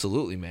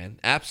 absolutely, man.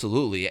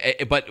 Absolutely.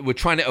 But we're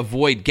trying to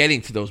avoid getting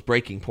to those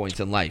breaking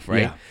points in life,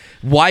 right? Yeah.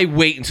 Why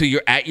wait until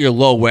you're at your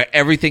low where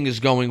everything is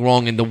going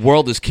wrong and the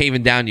world is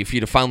caving down you for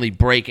you to finally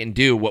break and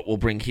do what will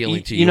bring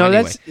healing to you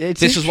anyway?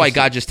 This is why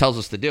God just tells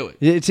us to do it.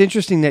 It's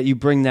interesting that you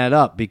bring that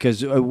up,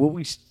 because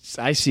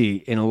I see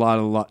in a lot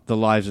of the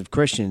lives of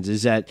Christians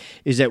is that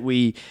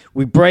we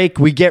break,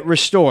 we get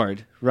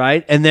restored,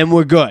 right? And then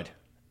we're good.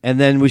 And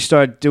then we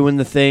start doing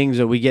the things,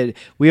 or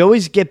we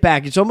always get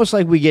back. It's almost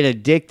like we get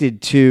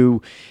addicted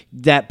to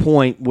that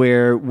point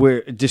where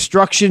we're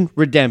destruction,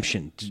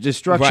 redemption,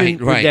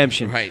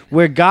 redemption, right.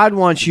 where God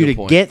wants you Good to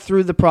point. get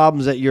through the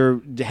problems that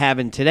you're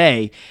having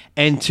today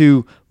and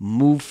to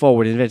move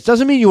forward. And it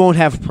doesn't mean you won't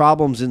have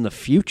problems in the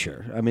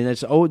future. I mean,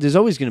 there's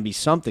always going to be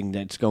something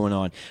that's going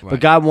on, but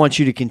God wants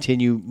you to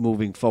continue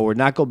moving forward,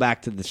 not go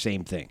back to the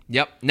same thing.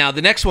 Yep. Now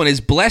the next one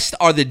is blessed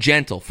are the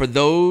gentle, for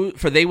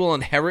they will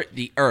inherit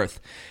the earth.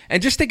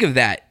 And just think of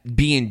that,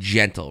 being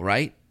gentle,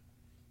 right?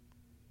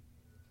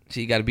 So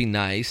you got to be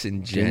nice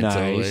and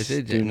gentle with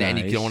it, and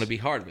you don't want to be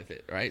hard with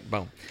it, right?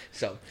 Boom.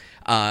 So,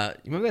 you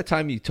remember that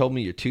time you told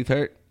me your tooth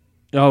hurt?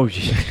 Oh,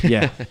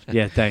 yeah.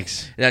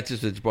 Thanks. That's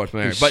just what brought to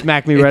my You memory. But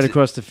smacked me right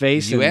across the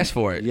face. You asked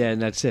for it. Yeah,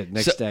 and that's it.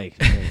 Next day.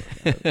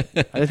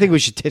 I think we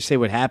should say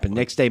what happened.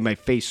 Next day, my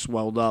face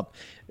swelled up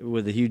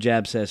with a huge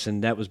abscess,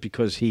 and that was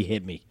because he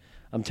hit me.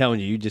 I'm telling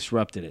you, you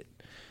disrupted it.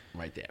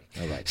 Right there.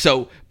 All right.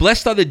 So,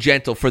 blessed are the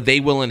gentle, for they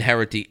will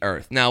inherit the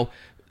earth. Now,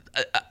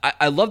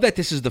 I love that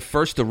this is the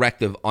first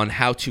directive on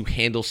how to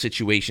handle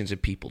situations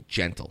and people.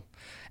 Gentle.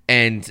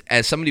 And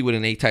as somebody with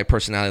an A-type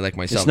personality like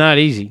myself, it's not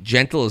easy.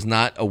 Gentle is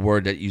not a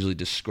word that usually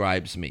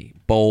describes me.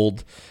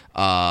 Bold,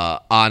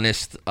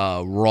 honest,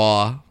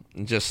 raw,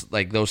 just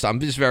like those. I'm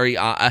just very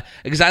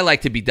because I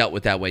like to be dealt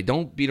with that way.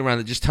 Don't beat around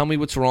it. Just tell me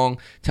what's wrong.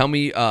 Tell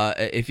me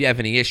if you have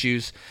any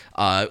issues.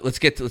 Let's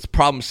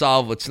problem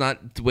solve. Let's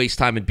not waste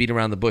time and beat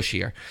around the bush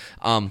here.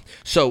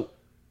 So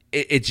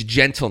it's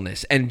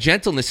gentleness, and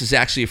gentleness is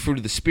actually a fruit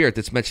of the Spirit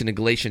that's mentioned in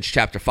Galatians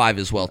chapter 5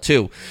 as well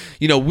too.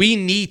 We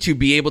need to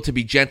be able to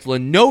be gentle.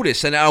 And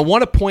notice, and I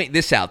want to point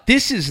this out,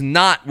 this is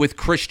not with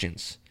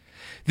Christians.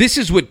 This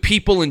is with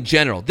people in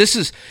general.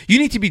 You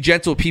need to be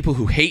gentle with people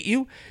who hate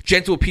you,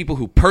 gentle with people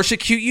who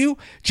persecute you,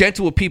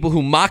 gentle with people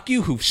who mock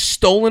you, who've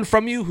stolen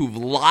from you, who've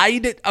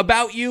lied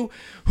about you,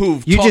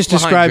 who've You talked just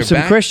behind described your some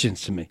back.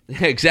 Christians to me.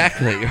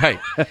 Exactly, right.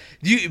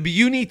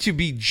 You need to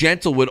be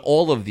gentle with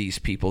all of these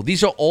people.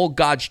 These are all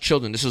God's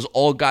children. This is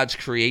all God's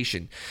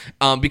creation.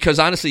 Because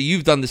honestly,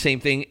 you've done the same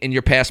thing in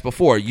your past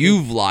before.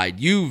 You've lied.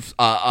 You've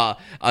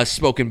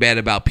spoken bad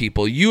about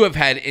people. You have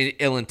had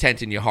ill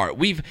intent in your heart.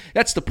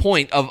 That's the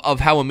point of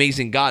how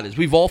amazing God is.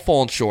 We've all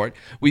fallen short.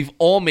 We've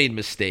all made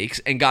mistakes,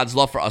 and God's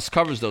love for us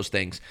covers those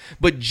things.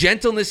 But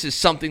gentleness is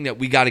something that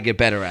we got to get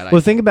better at.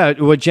 Well, think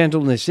about what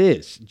gentleness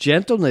is.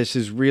 Gentleness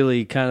is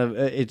really kind of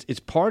it's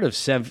part of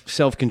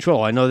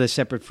self-control. I know there's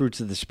separate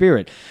fruits of the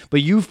Spirit,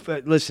 but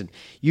listen.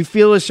 You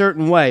feel a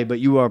certain way, but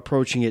you are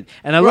approaching it.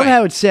 And I love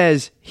how it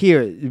says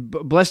here,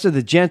 "Blessed are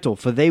the gentle,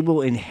 for they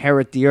will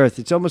inherit the earth."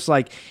 It's almost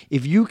like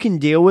if you can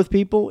deal with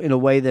people in a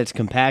way that's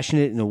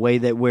compassionate, in a way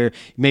that where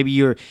maybe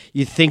you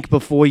think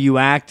before you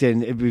act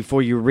and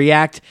before you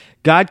react,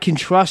 God can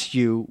trust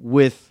you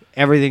with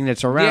everything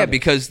that's around. Yeah,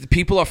 because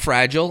people are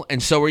fragile,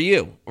 and so are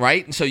you,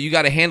 right? And so you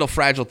got to handle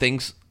fragile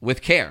things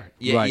with care.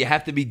 You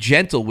have to be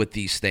gentle with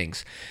these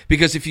things,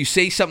 because if you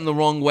say something the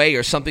wrong way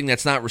or something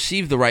that's not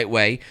received the right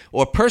way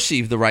or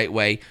perceived the right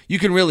way, you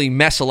can really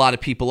mess a lot of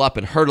people up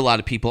and hurt a lot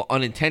of people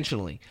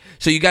unintentionally.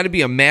 So you got to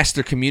be a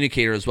master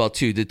communicator as well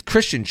too. The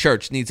Christian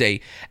church needs a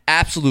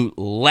absolute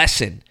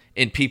lesson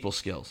in people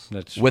skills,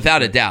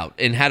 without a doubt,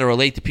 in how to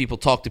relate to people,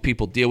 talk to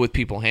people, deal with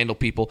people, handle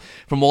people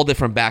from all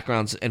different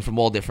backgrounds and from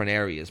all different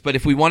areas. But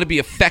if we want to be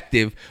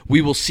effective,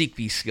 we will seek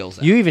these skills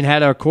out. You even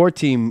had our core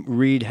team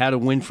read How to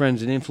Win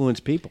Friends and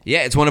Influence People. Yeah,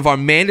 it's one of our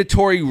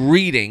mandatory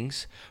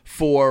readings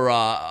for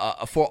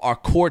our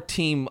core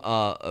team,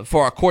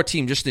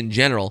 just in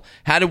general,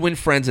 how to win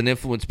friends and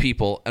influence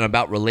people, and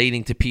about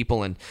relating to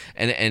people and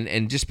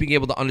just being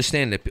able to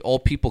understand that all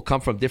people come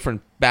from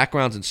different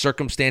backgrounds and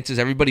circumstances.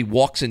 Everybody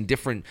walks in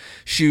different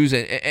shoes,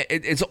 and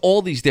it's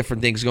all these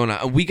different things going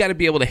on. We got to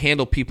be able to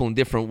handle people in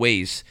different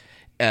ways,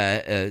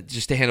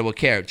 just to handle with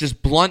care.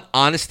 Just blunt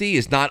honesty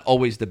is not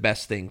always the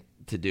best thing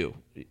to do.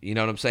 You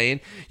know what I'm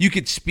saying? You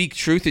could speak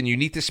truth, and you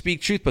need to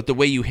speak truth, but the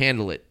way you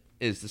handle it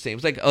is the same.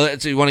 It's like,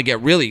 so you want to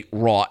get really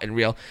raw and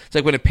real. It's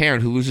like when a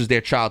parent who loses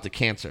their child to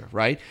cancer,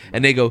 right?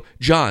 And they go,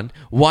 "John,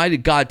 why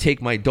did God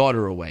take my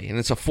daughter away?" And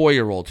it's a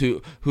 4-year-old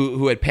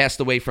who had passed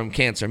away from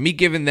cancer. Me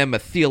giving them a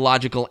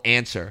theological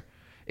answer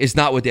is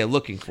not what they're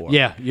looking for.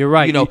 Yeah, you're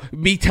right.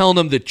 Me telling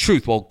them the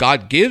truth. Well,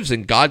 God gives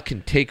and God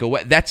can take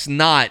away. That's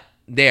not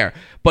there.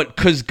 But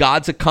because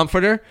God's a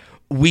comforter,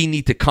 we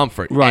need to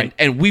comfort. Right.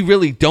 And we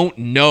really don't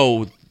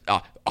know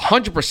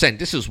 100%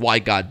 this is why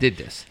God did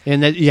this.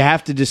 And that you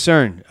have to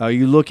discern. Are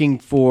you looking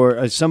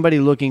for somebody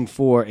looking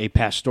for a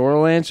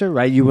pastoral answer,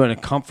 right? You want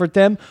to comfort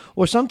them,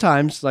 or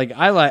sometimes, like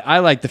I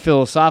like the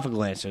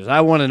philosophical answers.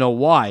 I want to know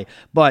why.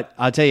 But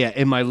I'll tell you,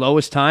 in my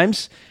lowest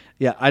times,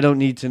 I don't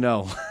need to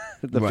know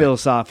the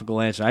philosophical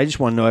answer. I just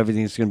want to know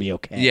everything's going to be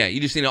okay. Yeah, you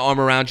just need an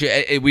arm around you,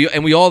 and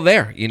we all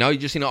there. You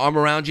just need an arm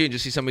around you and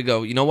just see somebody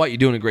go, "You know what? You're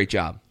doing a great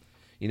job.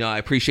 I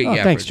appreciate your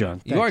effort." Thanks,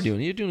 John.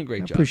 You're doing a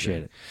great job.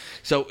 Appreciate it.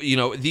 So,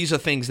 these are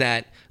things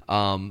that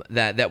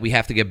that we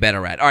have to get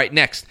better at. All right,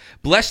 next.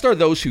 Blessed are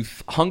those who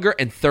hunger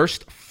and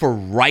thirst for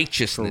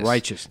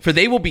righteousness. For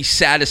they will be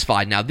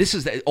satisfied. Now,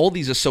 all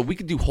these are so we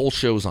could do whole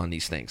shows on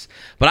these things.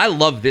 But I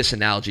love this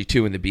analogy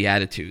too in the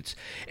Beatitudes.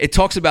 It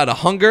talks about a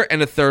hunger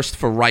and a thirst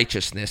for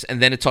righteousness,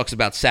 and then it talks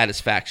about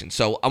satisfaction.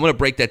 So I'm going to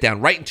break that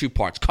down right in 2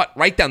 parts. Cut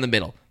right down the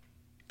middle.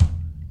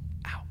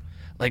 Ow.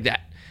 Like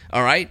that.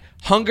 All right?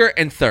 Hunger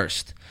and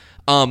thirst.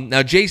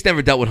 Now, Jay's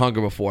never dealt with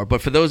hunger before,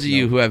 but for those of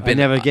you who have been...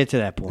 I never get to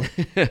that point.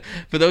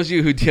 For those of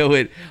you who deal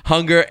with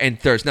hunger and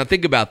thirst. Now,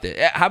 think about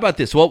this. How about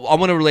this? Well, I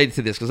want to relate it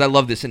to this because I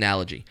love this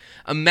analogy.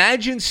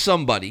 Imagine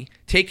somebody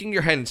taking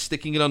your head and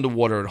sticking it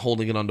underwater and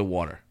holding it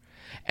underwater.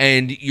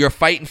 And you're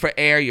fighting for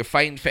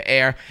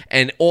air,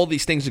 and all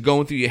these things are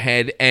going through your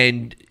head,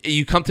 and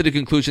you come to the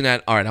conclusion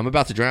that, all right, I'm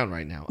about to drown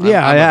right now.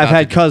 Yeah, I've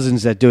had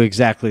cousins that do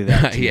exactly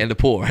that. Yeah, in the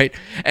pool, right?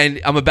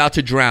 And I'm about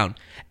to drown.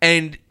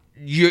 And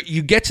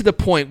you get to the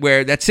point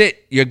where that's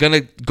it. You're going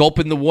to gulp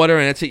in the water,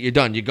 and that's it. You're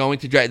done. You're going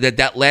to drown.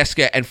 That last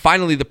scare, and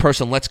finally the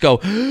person lets go,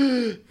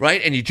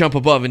 right? And you jump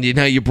above, and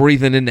now you're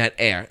breathing in that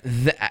air.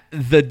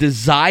 The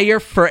desire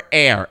for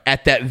air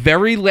at that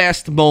very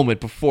last moment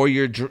before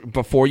you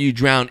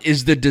drown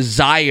is the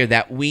desire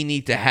that we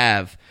need to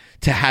have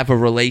to have a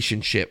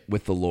relationship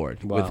with the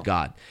Lord, with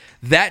God.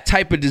 That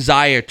type of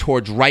desire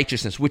towards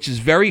righteousness, which is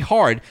very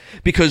hard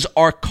because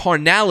our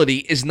carnality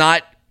is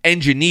not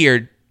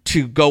engineered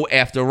to go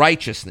after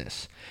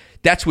righteousness.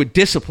 That's what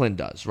discipline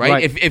does,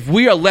 right? If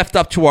we are left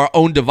up to our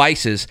own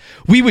devices,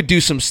 we would do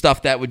some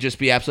stuff that would just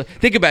be absolute.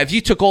 Think about it, if you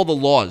took all the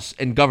laws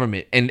in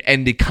government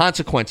and the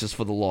consequences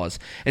for the laws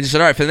and just said,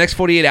 all right, for the next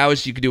 48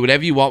 hours, you can do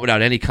whatever you want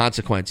without any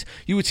consequence,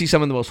 you would see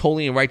some of the most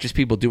holy and righteous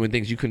people doing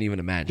things you couldn't even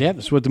imagine. Yeah,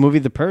 that's what the movie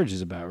The Purge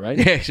is about, right?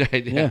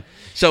 Yeah.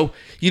 So,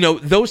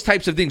 those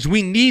types of things,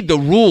 we need the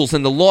rules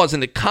and the laws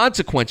and the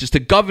consequences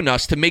to govern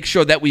us to make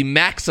sure that we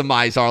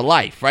maximize our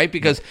life, right?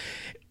 Because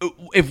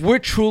if we're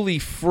truly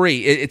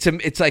free, it's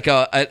like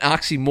an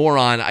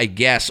oxymoron, I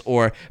guess,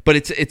 but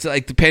it's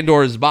like the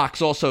Pandora's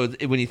box. Also,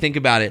 when you think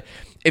about it,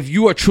 if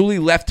you are truly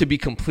left to be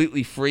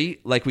completely free,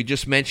 like we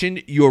just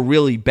mentioned, you're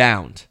really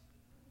bound.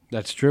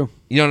 That's true.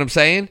 You know what I'm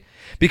saying?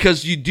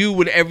 Because you do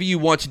whatever you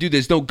want to do.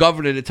 There's no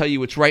governor to tell you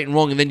what's right and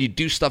wrong, and then you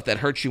do stuff that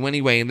hurts you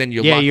anyway, and then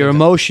you're locked your into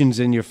emotions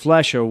and your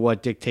flesh are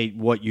what dictate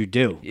what you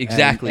do.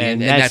 Exactly,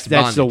 and that's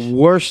the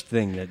worst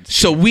thing.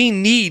 So we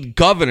need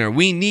governor.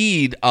 We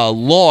need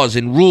laws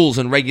and rules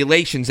and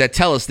regulations that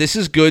tell us this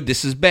is good,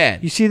 this is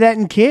bad. You see that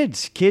in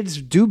kids.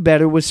 Kids do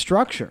better with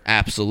structure.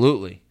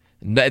 Absolutely.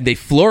 They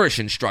flourish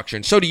in structure,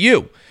 and so do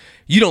you.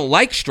 You don't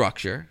like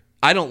structure.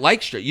 I don't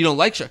like structure. You don't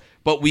like structure.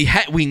 But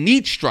we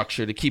need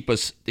structure to keep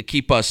us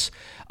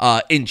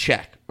in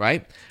check,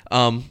 right?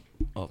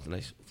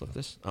 Nice. Flip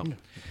this.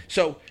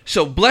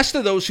 So blessed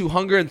are those who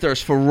hunger and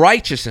thirst for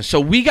righteousness. So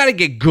we got to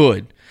get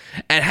good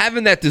at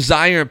having that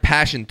desire and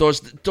passion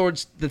towards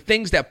the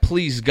things that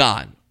please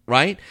God,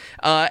 right?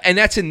 And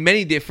that's in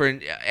many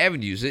different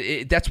avenues.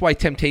 That's why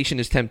temptation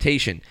is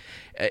temptation,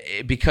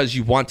 because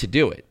you want to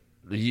do it.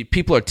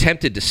 People are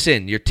tempted to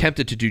sin. You're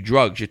tempted to do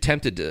drugs. You're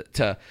tempted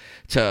to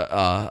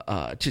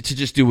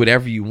just do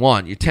whatever you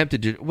want. You're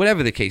tempted to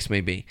whatever the case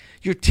may be.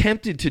 You're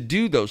tempted to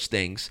do those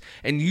things,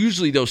 and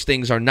usually those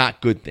things are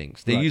not good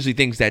things. They're usually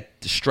things that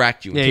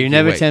distract you. Yeah, you're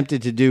never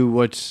tempted to do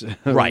what's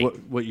right.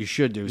 what you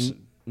should do.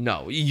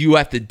 No, you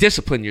have to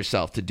discipline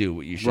yourself to do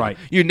what you should. Right.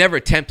 You're never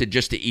tempted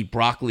just to eat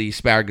broccoli,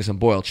 asparagus, and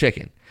boiled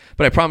chicken.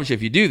 But I promise you,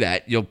 if you do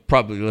that, you'll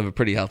probably live a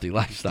pretty healthy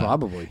lifestyle.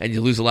 Probably. And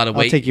you lose a lot of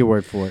weight. I'll take your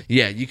word for it.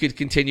 Yeah, you could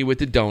continue with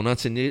the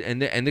donuts and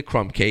the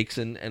crumb cakes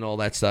and all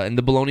that stuff, and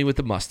the bologna with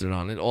the mustard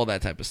on it, all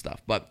that type of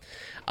stuff. But,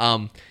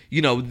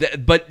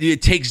 but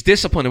it takes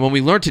discipline. And when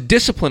we learn to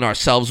discipline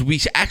ourselves, we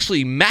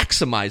actually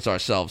maximize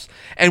ourselves.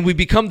 And we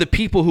become the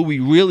people who we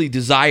really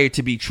desire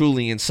to be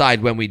truly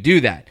inside when we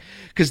do that.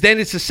 Because then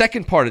it's the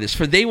second part of this,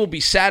 for they will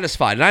be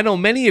satisfied. And I know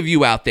many of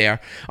you out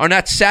there are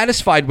not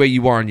satisfied where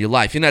you are in your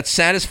life. You're not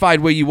satisfied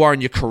where you are in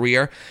your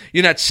career.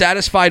 You're not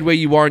satisfied where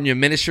you are in your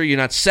ministry. You're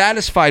not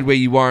satisfied where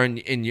you are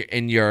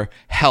in your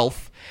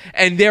health.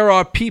 And there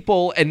are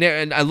people, and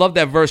I love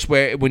that verse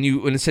when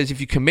it says, if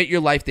you commit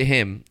your life to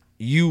Him,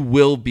 you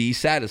will be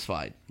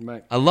satisfied.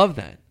 Right. I love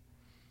that.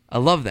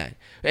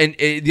 And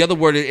the other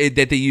word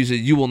that they use is,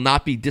 you will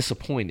not be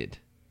disappointed.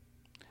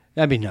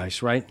 That'd be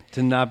nice, right?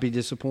 To not be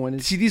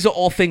disappointed. See, these are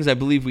all things I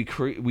believe we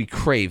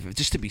crave,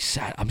 just to be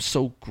sad. I'm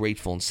so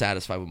grateful and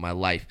satisfied with my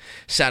life,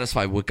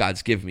 satisfied with what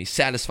God's given me,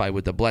 satisfied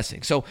with the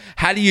blessing. So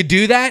how do you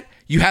do that?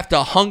 You have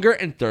to hunger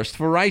and thirst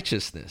for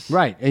righteousness.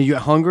 Right, and you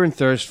hunger and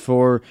thirst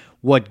for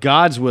what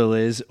God's will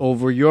is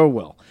over your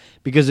will.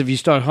 Because if you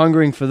start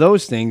hungering for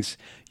those things,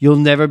 you'll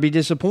never be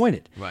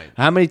disappointed. Right.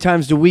 How many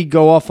times do we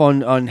go off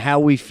on how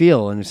we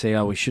feel and say,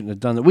 oh, we shouldn't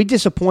have done that? We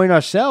disappoint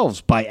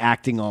ourselves by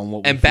acting on what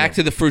we feel. And back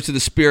to the fruits of the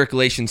Spirit,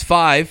 Galatians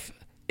 5,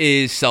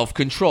 is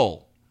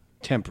self-control.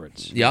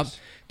 Temperance. Yep.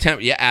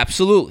 Yeah,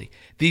 absolutely.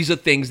 These are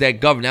things that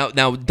govern.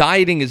 Now,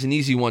 dieting is an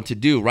easy one to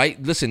do,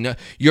 right? Listen,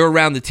 you're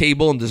around the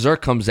table and dessert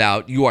comes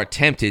out. You are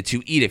tempted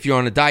to eat. If you're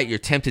on a diet, you're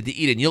tempted to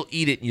eat it, and you'll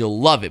eat it and you'll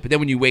love it. But then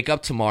when you wake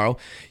up tomorrow,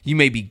 you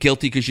may be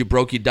guilty because you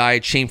broke your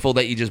diet, shameful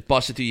that you just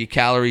busted through your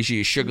calories,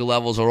 your sugar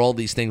levels, or all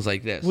these things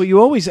like this. Well,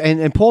 you always,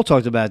 and Paul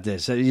talked about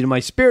this, my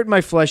spirit and my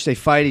flesh, they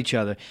fight each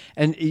other.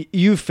 And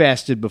you've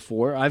fasted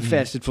before. I've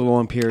fasted for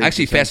long periods. I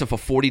actually fasted for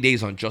 40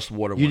 days on just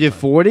water. You did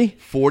 40?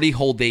 40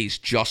 whole days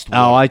just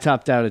water. Oh, I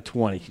topped out at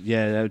 20.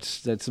 Yeah,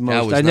 that's the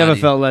most. I never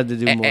felt led to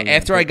do more.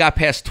 After I got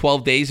past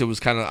 12 days, it was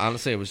kind of,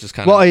 honestly, it was just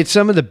kind of. Well, it's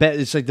some of the best.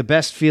 It's like the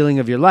best feeling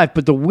of your life.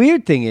 But the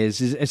weird thing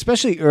is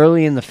especially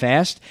early in the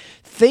fast,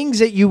 things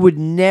that you would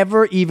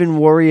never even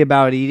worry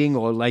about eating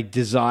or like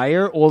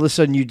desire, all of a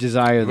sudden you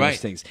desire those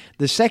things.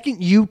 The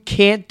second you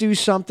can't do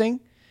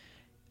something,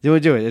 they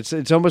would do it.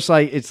 It's almost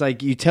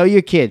like you tell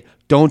your kid,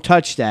 don't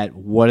touch that.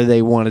 What do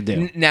they want to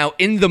do? Now,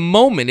 in the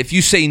moment, if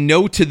you say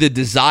no to the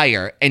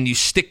desire and you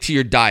stick to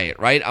your diet,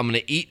 right? I'm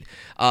going to eat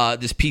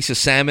this piece of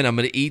salmon. I'm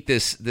going to eat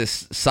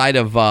this side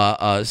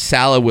of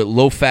salad with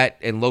low fat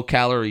and low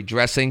calorie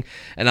dressing,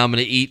 and I'm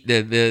going to eat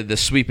the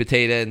sweet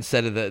potato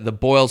instead of the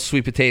boiled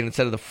sweet potato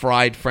instead of the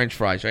fried French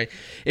fries. Right?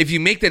 If you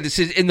make that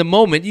decision in the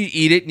moment, you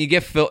eat it and you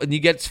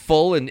get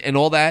full and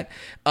all that.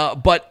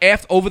 But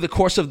over the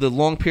course of the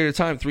long period of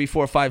time, 3,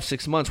 4, 5,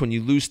 6 months, when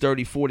you lose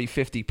 30, 40,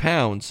 50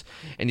 pounds,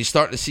 and you're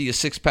starting to see your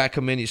six-pack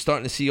come in, you're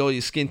starting to see all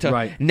your skin tone.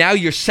 Right. Now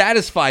you're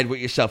satisfied with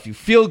yourself. You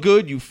feel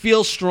good, you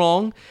feel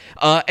strong,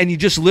 and you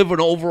just live an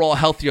overall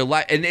healthier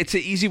life. And it's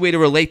an easy way to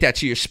relate that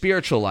to your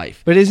spiritual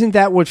life. But isn't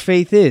that what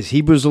faith is?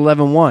 Hebrews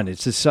 11:1.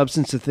 It's the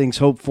substance of things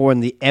hoped for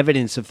and the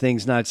evidence of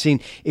things not seen.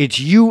 It's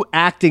you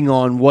acting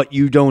on what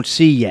you don't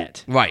see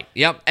yet. Right.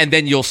 Yep. And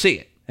then you'll see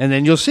it. And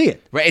then you'll see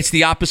it. Right. It's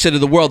the opposite of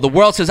the world. The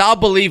world says, I'll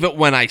believe it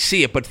when I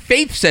see it. But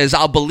faith says,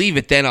 I'll believe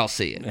it, then I'll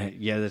see it.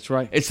 Yeah, that's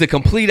right. It's the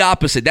complete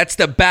opposite. That's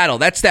the battle.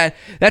 That's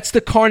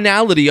the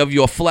carnality of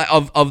your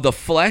of the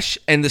flesh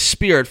and the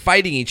spirit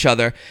fighting each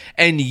other.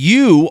 And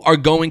you are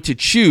going to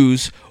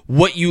choose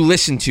what you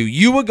listen to.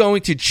 You are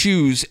going to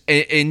choose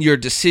in your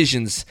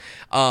decisions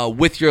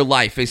with your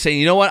life. They say,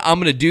 you know what? I'm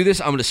going to do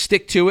this. I'm going to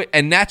stick to it.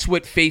 And that's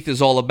what faith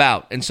is all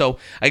about. And so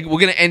we're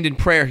going to end in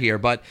prayer here.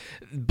 But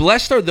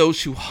blessed are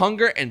those who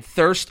hunger and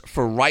thirst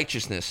for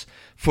righteousness,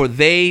 for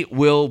they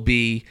will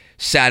be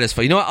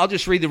satisfied. You know what? I'll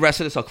just read the rest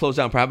of this. I'll close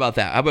down. How about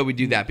that? How about we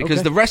do that?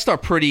 Because the rest are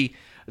pretty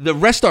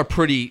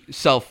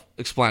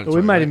self-explanatory.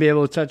 We might even be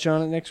able to touch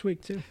on it next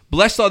week too.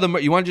 Blessed are the.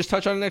 You want to just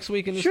touch on it next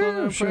week?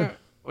 Sure.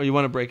 Or you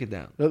want to break it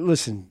down?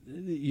 Listen,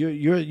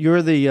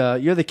 you're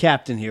the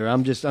captain here.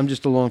 I'm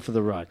just along for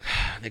the ride.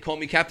 They call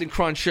me Captain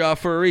Crunch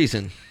for a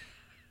reason.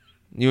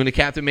 You and the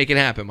captain make it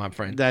happen, my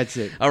friend. That's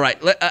it. All right.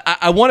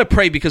 I want to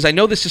pray because I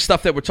know this is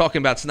stuff that we're talking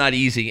about. It's not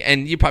easy.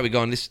 And you're probably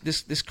going,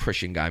 this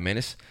Christian guy, man,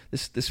 this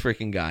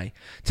freaking guy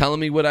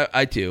telling me what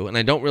I do, and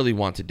I don't really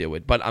want to do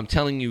it. But I'm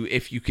telling you,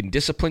 if you can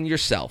discipline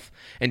yourself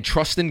and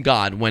trust in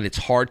God when it's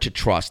hard to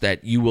trust,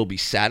 that you will be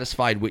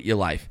satisfied with your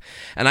life.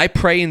 And I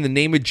pray in the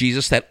name of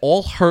Jesus that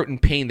all hurt and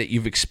pain that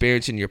you've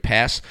experienced in your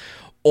past,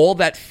 all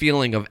that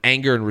feeling of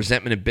anger and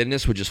resentment and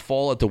bitterness would just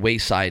fall at the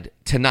wayside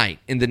tonight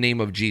in the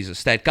name of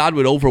Jesus. That God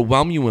would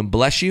overwhelm you and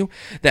bless you.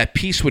 That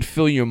peace would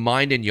fill your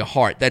mind and your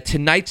heart. That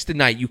tonight's the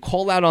night you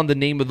call out on the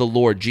name of the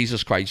Lord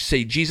Jesus Christ. You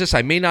say, Jesus,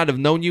 I may not have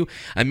known you.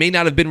 I may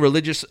not have been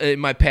religious in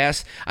my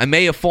past. I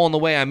may have fallen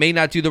away. I may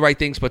not do the right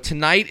things. But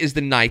tonight is the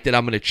night that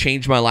I'm going to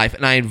change my life.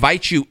 And I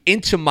invite you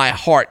into my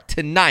heart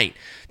tonight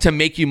to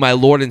make you my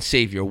Lord and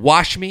Savior.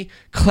 Wash me,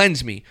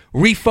 cleanse me,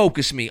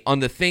 refocus me on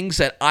the things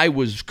that I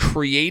was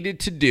created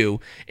to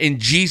do. In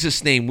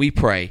Jesus' name we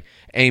pray.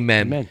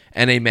 Amen.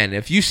 And amen.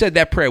 If you said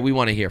that prayer, we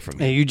want to hear from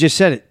you. Hey, you just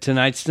said it.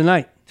 Tonight's the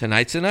night.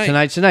 Tonight's the night.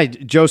 Tonight's the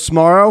night. Joe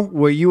Smaro,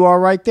 where you are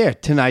right there.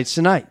 Tonight's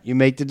the night. You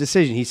make the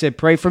decision. He said,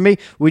 pray for me.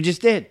 We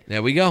just did.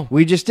 There we go.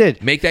 We just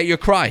did. Make that your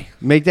cry.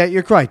 Make that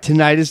your cry.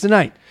 Tonight is the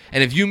night.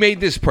 And if you made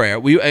this prayer,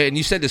 and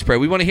you said this prayer,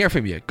 we want to hear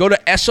from you. Go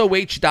to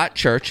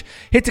soh.church,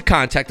 hit the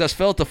contact us,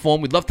 fill out the form.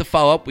 We'd love to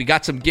follow up. We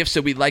got some gifts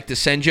that we'd like to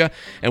send you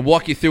and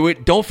walk you through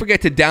it. Don't forget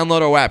to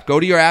download our app.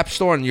 Go to your app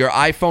store on your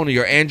iPhone or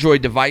your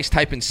Android device.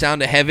 Type in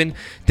Sound of Heaven.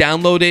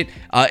 Download it.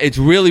 It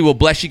really will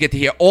bless you. Get to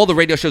hear all the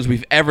radio shows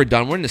we've ever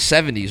done. We're in the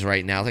 70s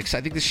right now. I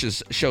think this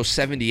is show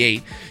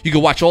 78. You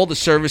can watch all the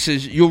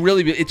services. You'll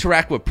really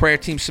interact with prayer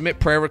teams,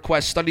 submit prayer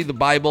requests, study the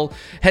Bible,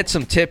 head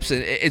some tips.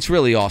 And it's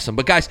really awesome.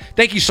 But guys,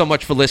 thank you so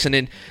much for listening.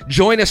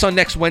 Join us on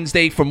next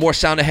Wednesday for more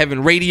Sound of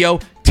Heaven Radio.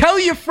 Tell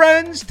your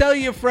friends. Tell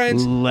your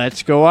friends.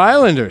 Let's go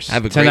Islanders.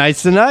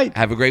 Tonight's the night.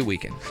 Have a great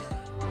weekend.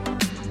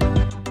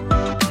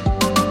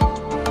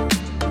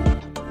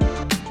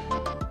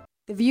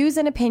 The views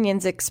and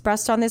opinions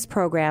expressed on this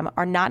program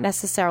are not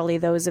necessarily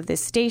those of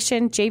this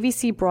station,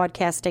 JVC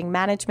Broadcasting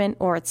Management,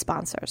 or its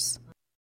sponsors.